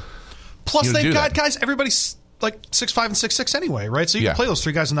lineup. Plus, they've got guys. Everybody's like 6'5" and 6'6" anyway, right? So you can play those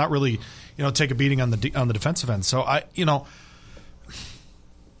 3 guys and not really, take a beating on the defensive end. So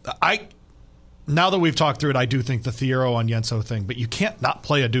now that we've talked through it, I do think the Thiero Onyenso thing, but you can't not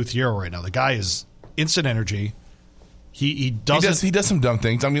play Adu Thiero right now. The guy is instant energy. He does some dumb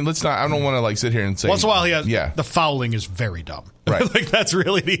things. I mean, let's not. I don't want to sit here and say once in a while he has. Yeah. The fouling is very dumb. Right. That's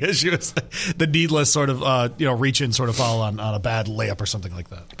really the issue. Is the needless sort of reach in sort of foul on a bad layup or something like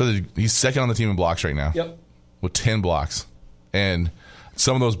that. But he's second on the team in blocks right now. Yep. With 10 blocks, and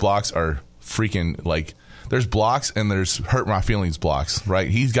some of those blocks are freaking there's blocks and there's hurt my feelings blocks. Right.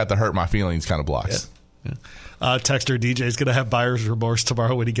 He's got the hurt my feelings kind of blocks. Yeah. Texter DJ is going to have buyer's remorse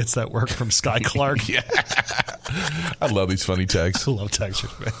tomorrow when he gets that work from Sky Clark. Yeah. I love these funny texts. I love textures,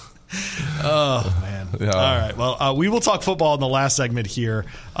 man. Oh, man. Yeah. All right. Well, we will talk football in the last segment here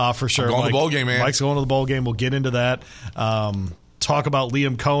for sure. I'm going to the bowl game, man. Mike's going to the bowl game. We'll get into that. Talk about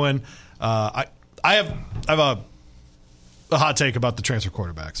Liam Cohen. I have a hot take about the transfer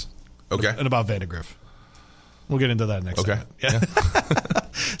quarterbacks. Okay. And about Vandegrift. We'll get into that next segment. Yeah.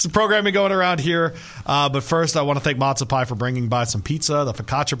 Some programming going around here. But first, I want to thank Matzo Pie for bringing by some pizza, the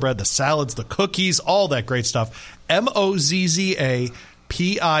focaccia bread, the salads, the cookies, all that great stuff.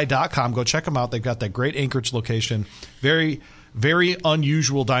 MOZZAPI.com. Go check them out. They've got that great Anchorage location. Very, very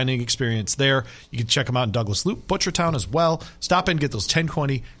unusual dining experience there. You can check them out in Douglas Loop, Butchertown as well. Stop in, get those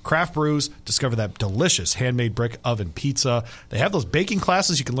 1020 craft brews. Discover that delicious handmade brick oven pizza. They have those baking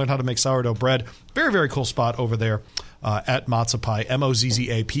classes. You can learn how to make sourdough bread. Very, very cool spot over there at Matzo Pie,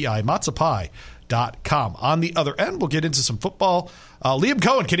 MOZZAPI, matzapie.com. On the other end, we'll get into some football. Liam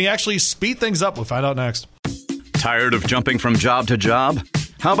Cohen, can he actually speed things up? We'll find out next. Tired of jumping from job to job?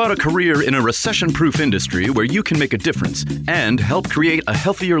 How about a career in a recession-proof industry where you can make a difference and help create a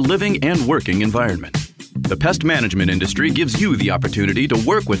healthier living and working environment? The pest management industry gives you the opportunity to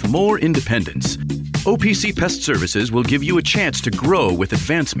work with more independence. OPC Pest Services will give you a chance to grow with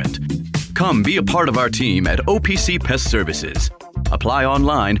advancement. Come be a part of our team at OPC Pest Services. Apply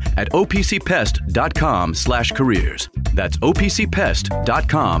online at opcpest.com/careers. That's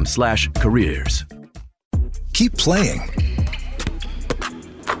opcpest.com/careers. Keep playing.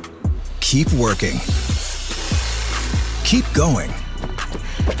 Keep working. Keep going.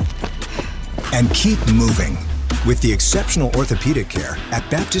 And keep moving with the exceptional orthopedic care at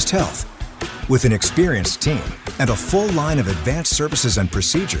Baptist Health. With an experienced team and a full line of advanced services and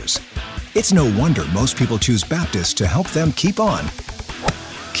procedures, it's no wonder most people choose Baptist to help them keep on.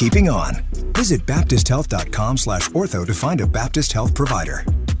 Keeping on. Visit baptisthealth.com/ortho to find a Baptist Health provider.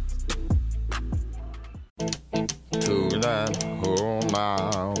 To that home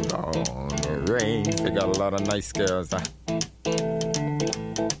out on the range. They got a lot of nice girls.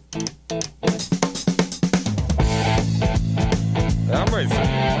 I'm racing.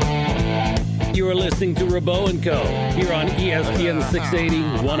 You are listening to Rabaut Co. here on ESPN 680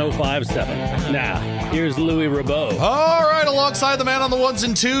 105.7. Now, here's Louis Rabaut. All right, alongside the man on the ones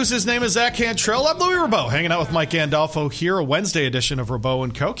and twos, his name is Zach Cantrell. I'm Louis Rabaut, hanging out with Mike Gandolfo here, a Wednesday edition of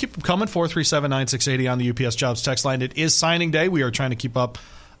Rabaut Co. Keep them coming, 437-9680 on the UPS Jobs text line. It is signing day. We are trying to keep up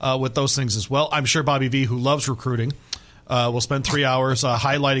with those things as well. I'm sure Bobby V, who loves recruiting, We'll spend 3 hours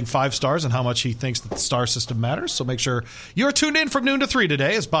highlighting 5 stars and how much he thinks that the star system matters. So make sure you're tuned in from noon to 3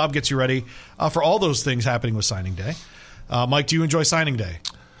 today as Bob gets you ready for all those things happening with signing day. Mike, do you enjoy signing day?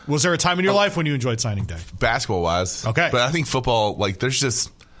 Was there a time in your life when you enjoyed signing day? Basketball-wise. Okay. But I think football, there's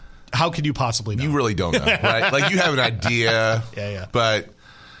just... How could you possibly know? You really don't know, right? You have an idea. Yeah. But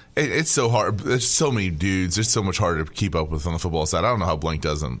it's so hard. There's so many dudes. There's so much harder to keep up with on the football side. I don't know how Blank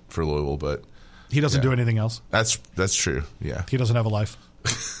does them for Louisville, but... He doesn't do anything else? That's true, yeah. He doesn't have a life?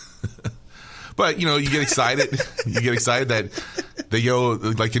 But, you get excited. You get excited that they go,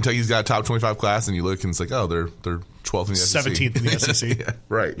 Kentucky's got a top 25 class, and you look, and it's like, oh, they're 12th in the SEC. 17th in the SEC. Yeah,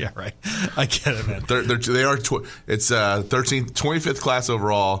 right. Yeah, right. I get it, man. They are. It's 13th, 25th class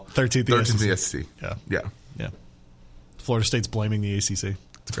overall. 13th in the SEC. Yeah. Florida State's blaming the ACC.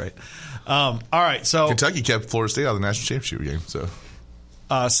 It's great. All right, so Kentucky kept Florida State out of the national championship game. So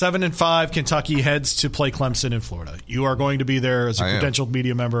 7-5, Kentucky heads to play Clemson in Florida. You are going to be there as a credentialed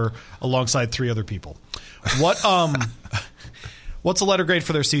media member alongside 3 other people. What's the letter grade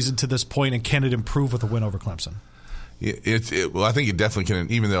for their season to this point, and can it improve with a win over Clemson? Well, I think it definitely can.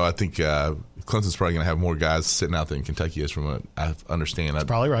 Even though I think Clemson's probably going to have more guys sitting out than Kentucky is, from what I understand. That's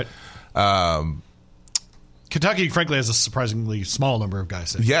probably right. Kentucky, frankly, has a surprisingly small number of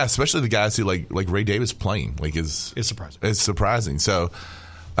guys. Yeah, especially the guys who like Ray Davis playing. Is surprising. It's surprising. So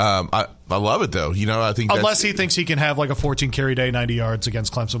I love it though. I think unless he thinks he can have like a 14-carry day, 90 yards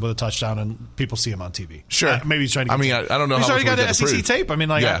against Clemson with a touchdown, and people see him on TV. Sure, maybe he's trying to. I don't know. He's how already got the SEC prove. tape. I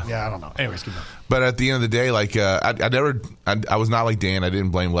don't know. Anyways, keep going. But at the end of the day, I was not like Dan. I didn't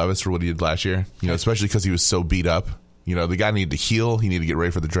blame Levis for what he did last year. Especially because he was so beat up. The guy needed to heal. He needed to get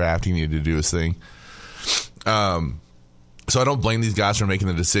ready for the draft. He needed to do his thing. So I don't blame these guys for making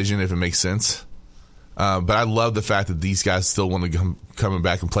the decision if it makes sense. But I love the fact that these guys still want to come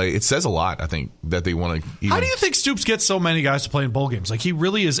back and play. It says a lot, I think, that they want to. How do you think Stoops gets so many guys to play in bowl games? He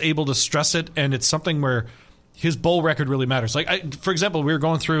really is able to stress it, and it's something where his bowl record really matters. For example, we were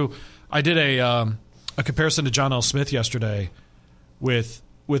going through. I did a comparison to John L. Smith yesterday with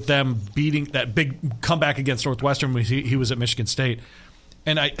them beating that big comeback against Northwestern when he was at Michigan State,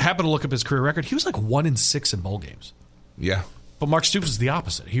 and I happened to look up his career record. He was 1-6 in bowl games. Yeah. But Mark Stoops is the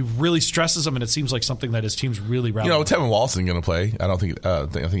opposite. He really stresses them, and it seems like something that his team's really rallying. Tevin Walton going to play. I don't think. I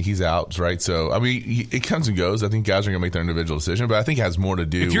think he's out, right? So it comes and goes. I think guys are going to make their individual decision, but I think it has more to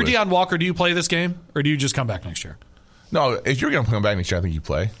do. If you're Deion Walker, do you play this game, or do you just come back next year? No, if you're going to come back next year, I think you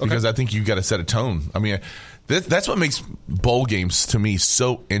play because I think you've got to set a tone. That's what makes bowl games to me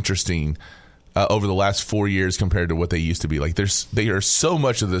so interesting over the last 4 years compared to what they used to be. They are so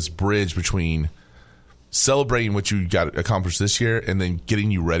much of this bridge between celebrating what you got accomplished this year and then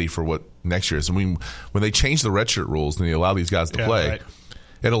getting you ready for what next year is. When they change the redshirt rules and they allow these guys to play,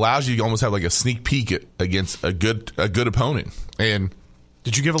 it allows you to almost have a sneak peek against a good opponent. And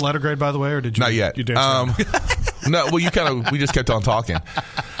did you give a letter grade, by the way, or did you? Not yet. You no. Well, we just kept on talking.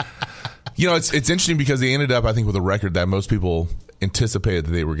 It's interesting because they ended up, I think, with a record that most people anticipated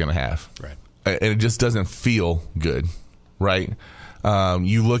that they were going to have. Right. And it just doesn't feel good, right?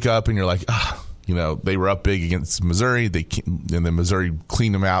 You look up and you're like, they were up big against Missouri. And then Missouri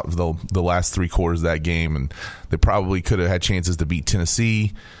cleaned them out for the last 3 quarters of that game, and they probably could have had chances to beat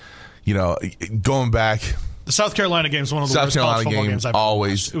Tennessee. Going back, the South Carolina game is one of the worst college football games I've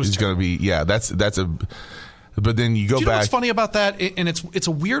always is going to be. Yeah, that's a. But then you go back. Know what's funny about that? And it's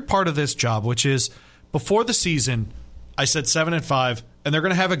a weird part of this job, which is before the season, I said 7-5, and they're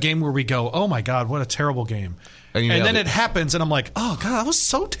going to have a game where we go, oh my God, what a terrible game. And then it happens, and I'm like, oh, God, that was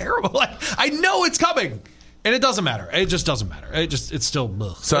so terrible. I know it's coming. And it doesn't matter. It just doesn't matter. It's still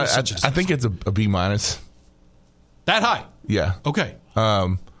ugh. So I think it's a B-. That high? Yeah. Okay.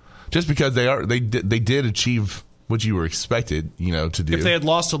 Just because they did achieve what you were expected, to do. If they had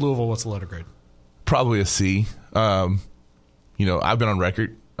lost to Louisville, what's the letter grade? Probably a C. I've been on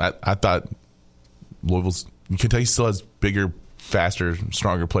record. I thought Kentucky still has bigger, faster,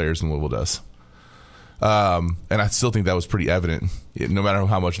 stronger players than Louisville does. And I still think that was pretty evident, no matter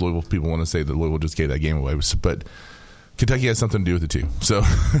how much Louisville people want to say that Louisville just gave that game away. But Kentucky has something to do with it too. So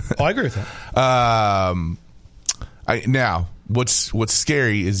I agree with that. Now, what's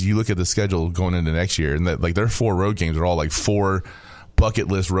scary is you look at the schedule going into next year, and that their 4 road games are all 4 bucket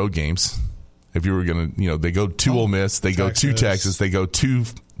list road games. If you were going to, they go to Ole Miss, they go to Texas, they go to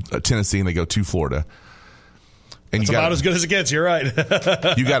Tennessee, and they go to Florida. And that's about as good as it gets. You're right.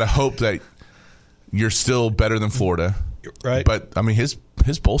 You got to hope that you're still better than Florida, right? But his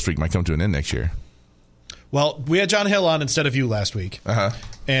bowl streak might come to an end next year. Well, we had John Hill on instead of you last week,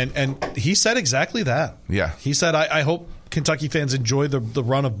 and he said exactly that. Yeah, he said, "I hope Kentucky fans enjoy the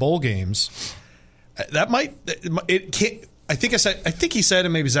run of bowl games." That might it can't. I think he said,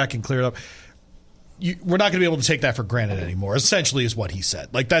 and maybe Zach can clear it up. We're not going to be able to take that for granted anymore. Essentially, is what he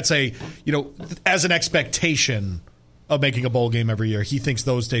said. Like that's as an expectation of making a bowl game every year. He thinks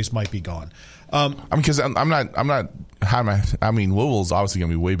those days might be gone. Because I'm not. I mean, Louisville's obviously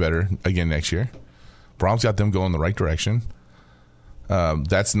going to be way better again next year. Brom's got them going in the right direction.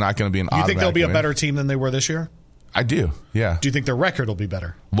 That's not going to be an. You think they'll be a better team than they were this year? I do, yeah. Do you think their record will be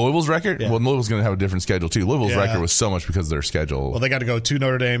better? Louisville's record? Yeah. Well, Louisville's going to have a different schedule, too. Louisville's record was so much because of their schedule. Well, they got to go to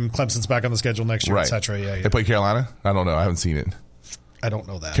Notre Dame. Clemson's back on the schedule next year, right. et cetera. Yeah. They play Carolina? I don't know. I haven't seen it. I don't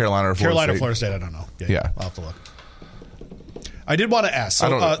know that. Carolina or Florida State? I don't know. Yeah. I'll have to look. I did want to ask.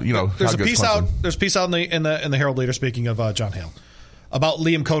 So, there's a piece out. There's a piece out in the Herald Leader, speaking of John Hale, about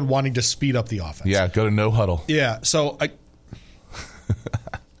Liam Cohen wanting to speed up the offense. Yeah, go to no huddle. Yeah, so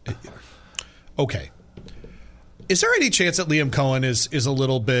okay. Is there any chance that Liam Cohen is a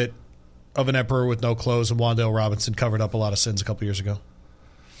little bit of an emperor with no clothes and Wan'Dale Robinson covered up a lot of sins a couple years ago?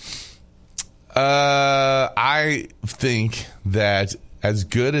 I think that as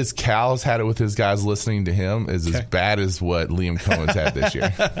good as Cal's had it with his guys listening to him is as bad as what Liam Cohen's had this year.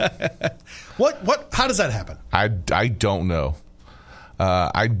 How does that happen? I don't know.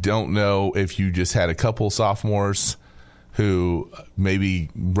 I don't know if you just had a couple sophomores who maybe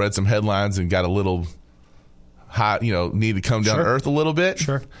read some headlines and got a little hot, need to come down to earth a little bit.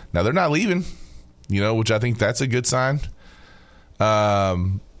 Sure. Now they're not leaving, which I think that's a good sign.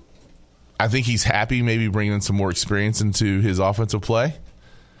 I think he's happy maybe bringing in some more experience into his offensive play.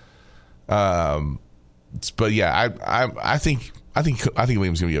 But yeah, I think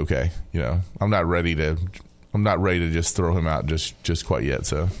Liam's gonna be okay. I'm not ready to just throw him out just quite yet.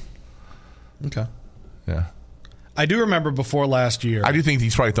 So okay, yeah. I do remember before last year. I do think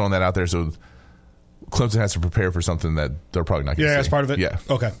he's probably throwing that out there so Clemson has to prepare for something that they're probably not going to see. Yeah, that's part of it? Yeah.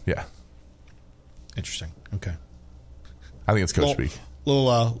 Okay. Yeah. Interesting. Okay. I think it's coach speak.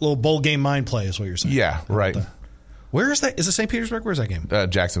 Little bowl game mind play is what you're saying. Yeah, right. Where is that? Is it St. Petersburg? Where's that game?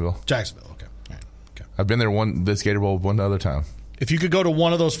 Jacksonville. Jacksonville, okay. All right. Okay. I've been there this Gator Bowl one other time. If you could go to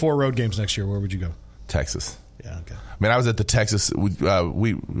one of those 4 road games next year, where would you go? Texas. Yeah, okay. I was at the Texas.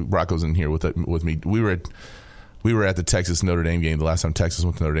 Rocco's in here with me. We were at the Texas Notre Dame game the last time Texas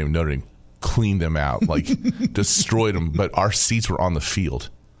went to Notre Dame. Notre Dame cleaned them out, destroyed them. But our seats were on the field,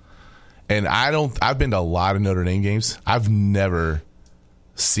 and I've been to a lot of Notre Dame games. I've never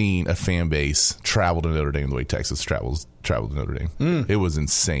seen a fan base travel to Notre Dame the way Texas traveled to Notre Dame. It was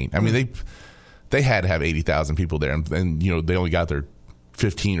insane. I mean, they had to have 80,000 people there, and they only got their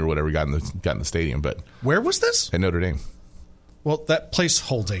 15 or whatever got in the stadium. But where was this? At Notre Dame. Well, that place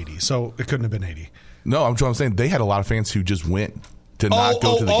holds 80, so it couldn't have been 80. No, I'm saying they had a lot of fans who just went to not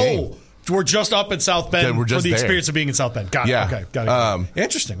go to the game. We're just up in South Bend for the experience of being in South Bend. Got it. Okay, got it.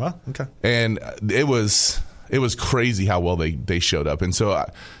 Interesting. Well, okay. And it was crazy how well they showed up. And so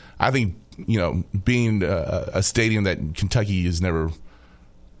I think being a stadium that Kentucky has never,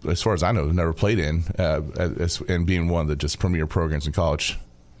 as far as I know, never played in, and being one of the just premier programs in college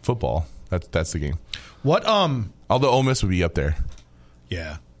football, that's the game. Although Ole Miss would be up there.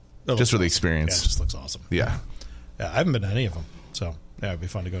 Yeah. Just for the experience. Yeah, it just looks awesome. Yeah. I haven't been to any of them, so yeah, it'd be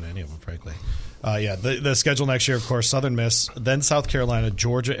fun to go to any of them, frankly. The schedule next year, of course, Southern Miss, then South Carolina,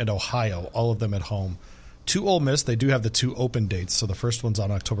 Georgia, and Ohio, all of them at home. To Ole Miss, they do have the 2 open dates, so the first one's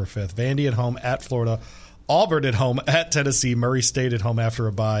on October 5th. Vandy at home at Florida, Auburn at home at Tennessee, Murray State at home after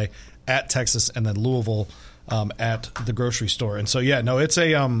a bye at Texas, and then Louisville at the grocery store. And so, it's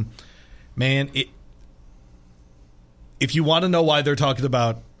a if you want to know why they're talking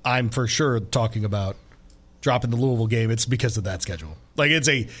about, I'm for sure talking about dropping the Louisville game, it's because of that schedule. It's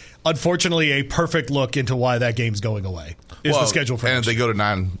unfortunately a perfect look into why that game's going away. The schedule for and if they go to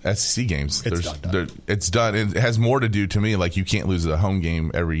 9 SEC games, it's done. It has more to do to me. You can't lose a home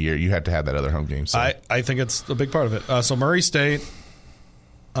game every year. You have to have that other home game. So. I think it's a big part of it. So Murray State,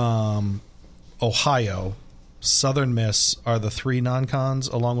 Ohio, Southern Miss are the 3 non-cons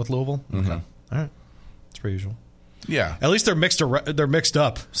along with Louisville. Mm-hmm. Okay, all right, it's per usual. Yeah, at least they're mixed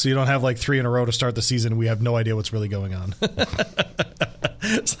up, so you don't have 3 in a row to start the season. And we have no idea what's really going on.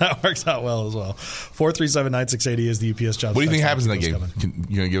 So that works out well as well. 437-9680 is the UPS job. What do you think happens in that game?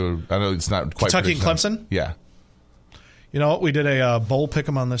 You're gonna give? I know it's not quite Kentucky and Clemson. Yeah. You know what? We did a bowl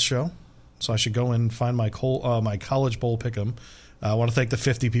pick'em on this show, so I should go and find my college bowl pick'em. I want to thank the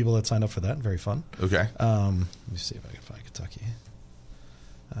 50 people that signed up for that. Very fun. Okay. Let me see if I can find Kentucky.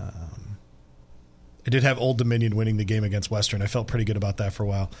 I did have Old Dominion winning the game against Western. I felt pretty good about that for a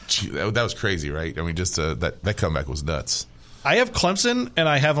while. Gee, that was crazy, right? I mean, just that comeback was nuts. I have Clemson, and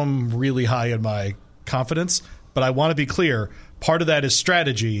I have them really high in my confidence, but I want to be clear. Part of that is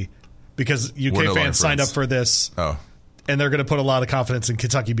strategy because UK fans signed up for this. Oh. And they're going to put a lot of confidence in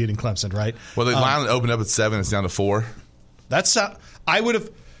Kentucky beating Clemson, right? Well, the line opened up at 7. It's down to 4. I would have,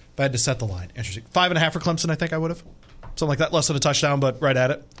 if I had to set the line, interesting. 5.5 for Clemson, I think I would have. Something like that. Less than a touchdown, but right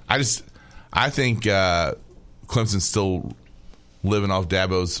at it. I think Clemson's still living off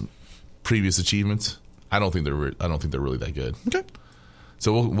Dabo's previous achievements. I don't think they're really that good. Okay.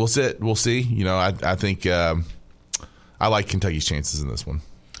 So we'll see. I think I like Kentucky's chances in this one.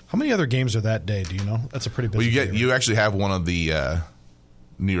 How many other games are that day? Do you know? That's a pretty busy. Well, you actually have one of the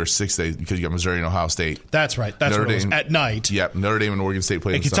New Year's 6 days because you got Missouri and Ohio State. That's right. That's Notre Dame at night. Yep. Notre Dame and Oregon State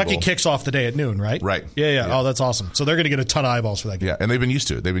play. And Kentucky kicks off the day at noon, right? Right. Yeah. Oh, that's awesome. So they're going to get a ton of eyeballs for that game. Yeah, and they've been used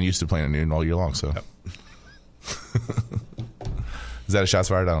to it. They've been used to playing at noon all year long. So. Yep. Is that a shots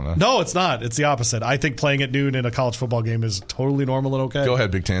fired? I don't know. No, it's not. It's the opposite. I think playing at noon in a college football game is totally normal and okay. Go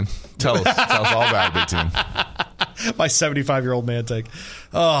ahead, Big Ten. Tell us all about it, Big Ten. My 75-year-old man take.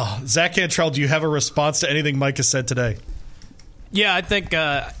 Oh, Zach Cantrell, do you have a response to anything Mike has said today? Yeah, I think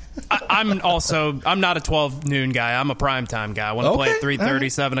I'm not a 12 noon guy. I'm a primetime guy. I want to play at 3:30,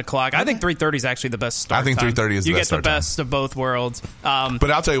 7 o'clock. I think 3:30 is actually the best start. I think 3:30 is the best start. You get the best of both worlds.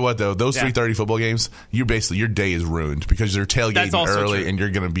 But I'll tell you what, though, those 3:30 football games, your day is ruined because you're tailgating early and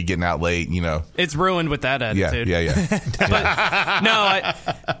you're going to be getting out late. It's ruined with that attitude. Yeah. But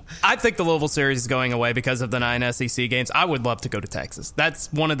no, I think the Louisville series is going away because of the 9 SEC games. I would love to go to Texas. That's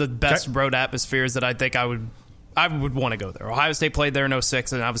one of the best road atmospheres that I think I would want to go there. Ohio State played there in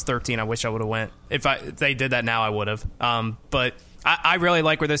 2006, and I was 13. I wish I would have went. If they did that now, I would have. But I really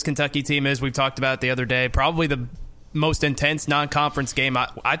like where this Kentucky team is. We've talked about it the other day. Probably the most intense non-conference game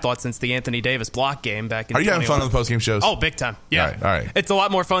I thought since the Anthony Davis block game back in 2021. Are you having fun on the post-game shows? Oh, big time. Yeah. All right. It's a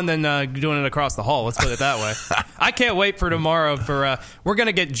lot more fun than doing it across the hall. Let's put it that way. I can't wait for tomorrow. We're going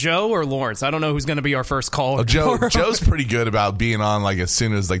to get Joe or Lawrence. I don't know who's going to be our first caller. Joe's pretty good about being on as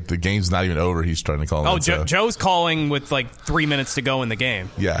soon as the game's not even over. He's trying to call. Oh, Joe's calling with 3 minutes to go in the game.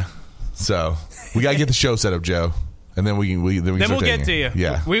 Yeah. So we got to get the show set up, Joe, and then we'll get to you.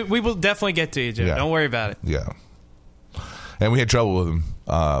 Yeah. We will definitely get to you, Joe. Yeah. Don't worry about it. Yeah. And we had trouble with him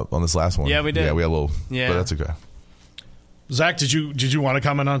on this last one. Yeah, we did. Yeah, we had a little. Yeah. But that's okay. Zach, did you want to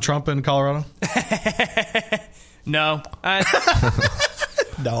comment on Trump in Colorado? No.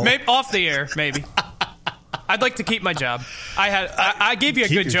 No. Maybe off the air, maybe. I'd like to keep my job. I gave you a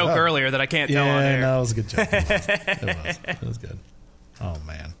good joke earlier that I can't tell on air. No, it was a good joke. It was good. Oh,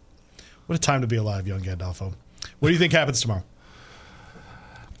 man. What a time to be alive, young Gandolfo. What do you think happens tomorrow?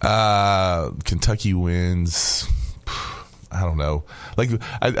 Kentucky wins. I don't know. I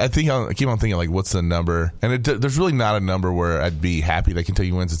keep on thinking, what's the number? And there's really not a number where I'd be happy that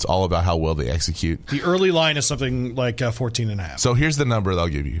Kentucky wins. It's all about how well they execute. The early line is something like 14.5. So here's the number that I'll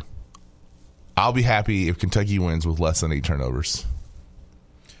give you. I'll be happy if Kentucky wins with less than 8 turnovers.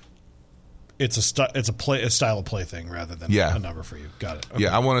 It's a style of play thing rather than a number for you. Got it. Okay.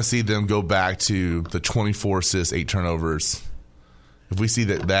 Yeah, I want to see them go back to the 24 assists, 8 turnovers. If we see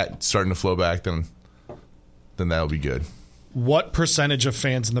that starting to flow back, then that'll be good. What percentage of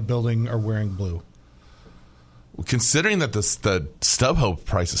fans in the building are wearing blue? Considering that the StubHub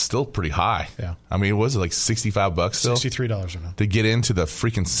price is still pretty high. Yeah. I mean, was it $65 still? $63 or no. To get into the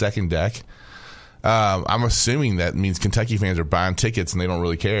freaking second deck. I'm assuming that means Kentucky fans are buying tickets and they don't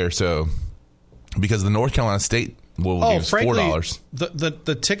really care. So, because the North Carolina State game is $4.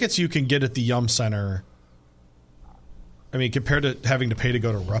 The tickets you can get at the Yum Center, I mean, compared to having to pay to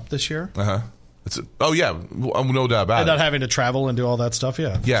go to Rupp this year. Uh-huh. No doubt about it. And not having to travel and do all that stuff,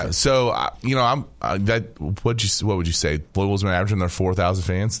 yeah. Yeah, sure. So, what would you say? Louisville's been averaging their 4,000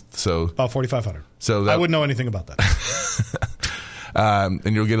 fans? So about 4,500. So I wouldn't know anything about that.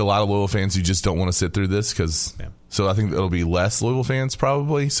 And you'll get a lot of Louisville fans who just don't want to sit through this so I think it'll be less Louisville fans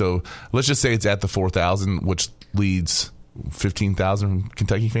probably. So let's just say it's at the 4,000, which leads 15,000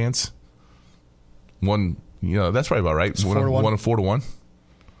 Kentucky fans. That's probably about right. 4 to 1.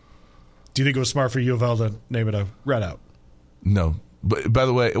 Do you think it was smart for U of L to name it a readout? No. But by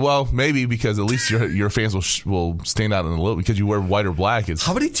the way, well, maybe because at least your fans will stand out in a little because you wear white or black.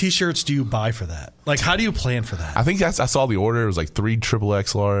 How many T-shirts do you buy for that? How do you plan for that? I think I saw the order. It was 3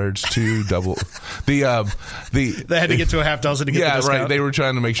 XXX large, 2 double. They had to get to a half dozen to get the discount. Right. They were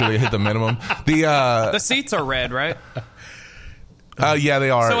trying to make sure they hit the minimum. The seats are red, right? Yeah, they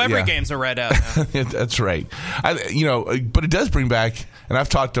are. So every game's a red out now. That's right. But it does bring back, and I've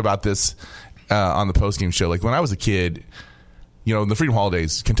talked about this on the postgame show. When I was a kid, in the Freedom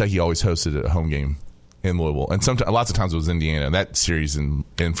Holidays, Kentucky always hosted a home game in Louisville, and lots of times it was Indiana. And that series in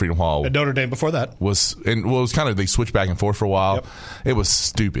Freedom Hall, and Notre Dame before that it was kind of, they switched back and forth for a while. Yep. It was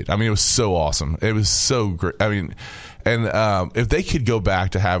stupid. I mean, it was so awesome. It was so great. I mean, And if they could go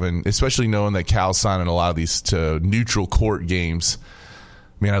back to having, especially knowing that Cal's signing a lot of these to neutral court games,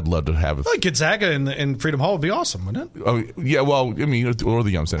 man, I'd love to have it. Like Gonzaga in Freedom Hall would be awesome, wouldn't it? Oh, yeah, well, I mean, or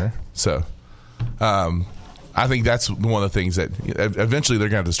the Yum Center. So I think that's one of the things that eventually they're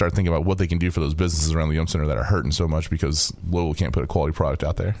going to have to start thinking about what they can do for those businesses around the Yum Center that are hurting so much because Louisville can't put a quality product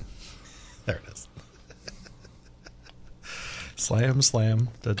out there. There it is. Slam.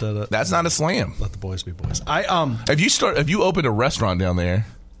 That's not a slam. Let the boys be boys. If you opened a restaurant down there,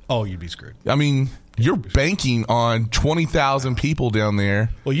 oh, you'd be screwed. I mean, you're banking on 20,000 people down there.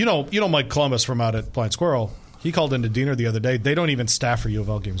 Well, you know Mike Columbus from out at Blind Squirrel. He called into Diener the other day. They don't even staff for U of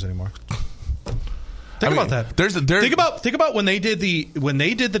L games anymore. Think about that. Think about when they did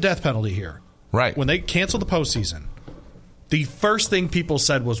the death penalty here. Right. When they canceled the postseason. The first thing people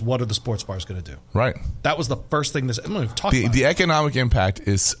said was, "What are the sports bars going to do?" Right. That was the first thing. I'm going to talk about the economic impact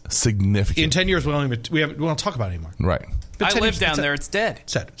is significant. In 10 years, we won't talk about it anymore. Right. I live down there. It's dead.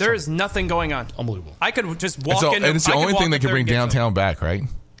 There is nothing going on. Unbelievable. I could just walk in. And it's the only thing that could bring downtown back, right?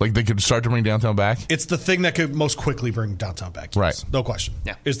 Like they could start to bring downtown back. It's the thing that could most quickly bring downtown back. Yes. Right. No question.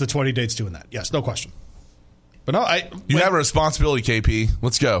 Yeah. Is the 20 dates doing that? Yes. No question. But no, you have a responsibility, KP.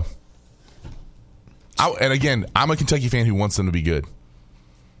 Let's go. And again, I'm a Kentucky fan who wants them to be good.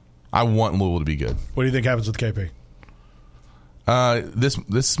 I want Louisville to be good. What do you think happens with KP?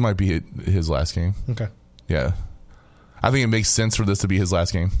 This might be his last game. Okay. Yeah. I think it makes sense for this to be his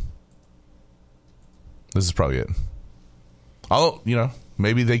last game. This is probably it.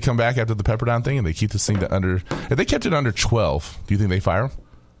 Maybe they come back after the Pepperdine thing and they keep this thing to under. If they kept it under 12, do you think they fire him?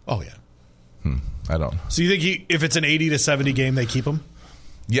 Oh, yeah. I don't. So you think if it's an 80-70 game, they keep him?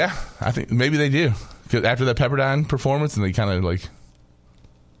 Yeah, I think maybe they do. Because after that Pepperdine performance, and they kind of like,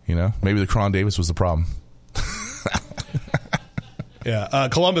 maybe the Cron Davis was the problem. Yeah,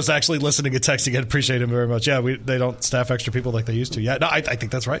 Columbus actually listening and texting. I appreciate him very much. Yeah, they don't staff extra people like they used to. Yeah, no, I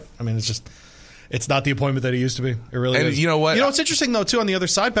think that's right. I mean, it's not the appointment that it used to be. It really is. You know what? It's interesting, though, too, on the other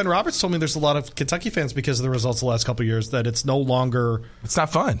side, Ben Roberts told me there's a lot of Kentucky fans because of the results the last couple of years that it's no longer... It's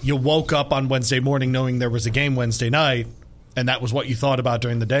not fun. You woke up on Wednesday morning knowing there was a game Wednesday night, and that was what you thought about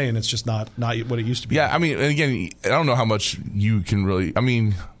during the day, and it's just not what it used to be. Yeah, I mean, and again, I don't know how much you can really... I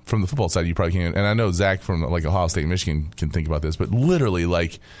mean, from the football side, you probably can. And I know Zach from Ohio State, Michigan can think about this, but literally,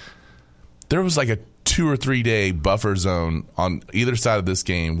 there was a 2 or 3 day buffer zone on either side of this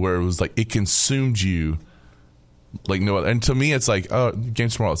game where it was it consumed you no other. And to me, it's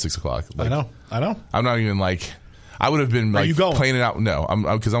game's tomorrow at 6:00. I know. I'm not even I would have been planning out. No,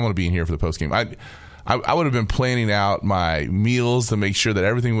 because I'm going to be in here for the post game. I would have been planning out my meals to make sure that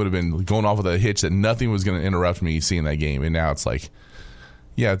everything would have been going off with a hitch, that nothing was going to interrupt me seeing that game. And now it's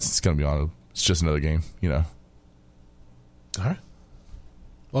it's going to be on. It's just another game, All right.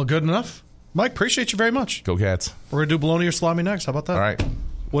 Well, good enough. Mike, appreciate you very much. Go Cats. We're going to do bologna or salami next. How about that? All right.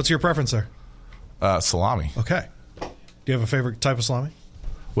 What's your preference there? Salami. Okay. Do you have a favorite type of salami?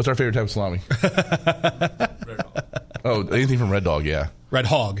 What's our favorite type of salami? Red Hog. Oh, anything from Red Dog, yeah. Red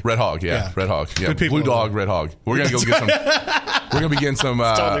Hog. Red Hog, yeah. Red Hog. Yeah. Blue Dog, Red Hog. We're going to go get some. We're going to be getting some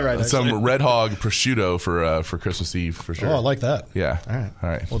totally right, some Red Hog prosciutto for Christmas Eve for sure. Oh, I like that. Yeah. All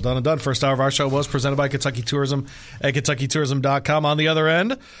right. Well, done and done. First hour of our show was presented by Kentucky Tourism at KentuckyTourism.com. On the other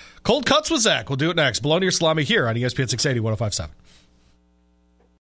end, Cold Cuts with Zach. We'll do it next. Bologna or salami here on ESPN 680 105.7.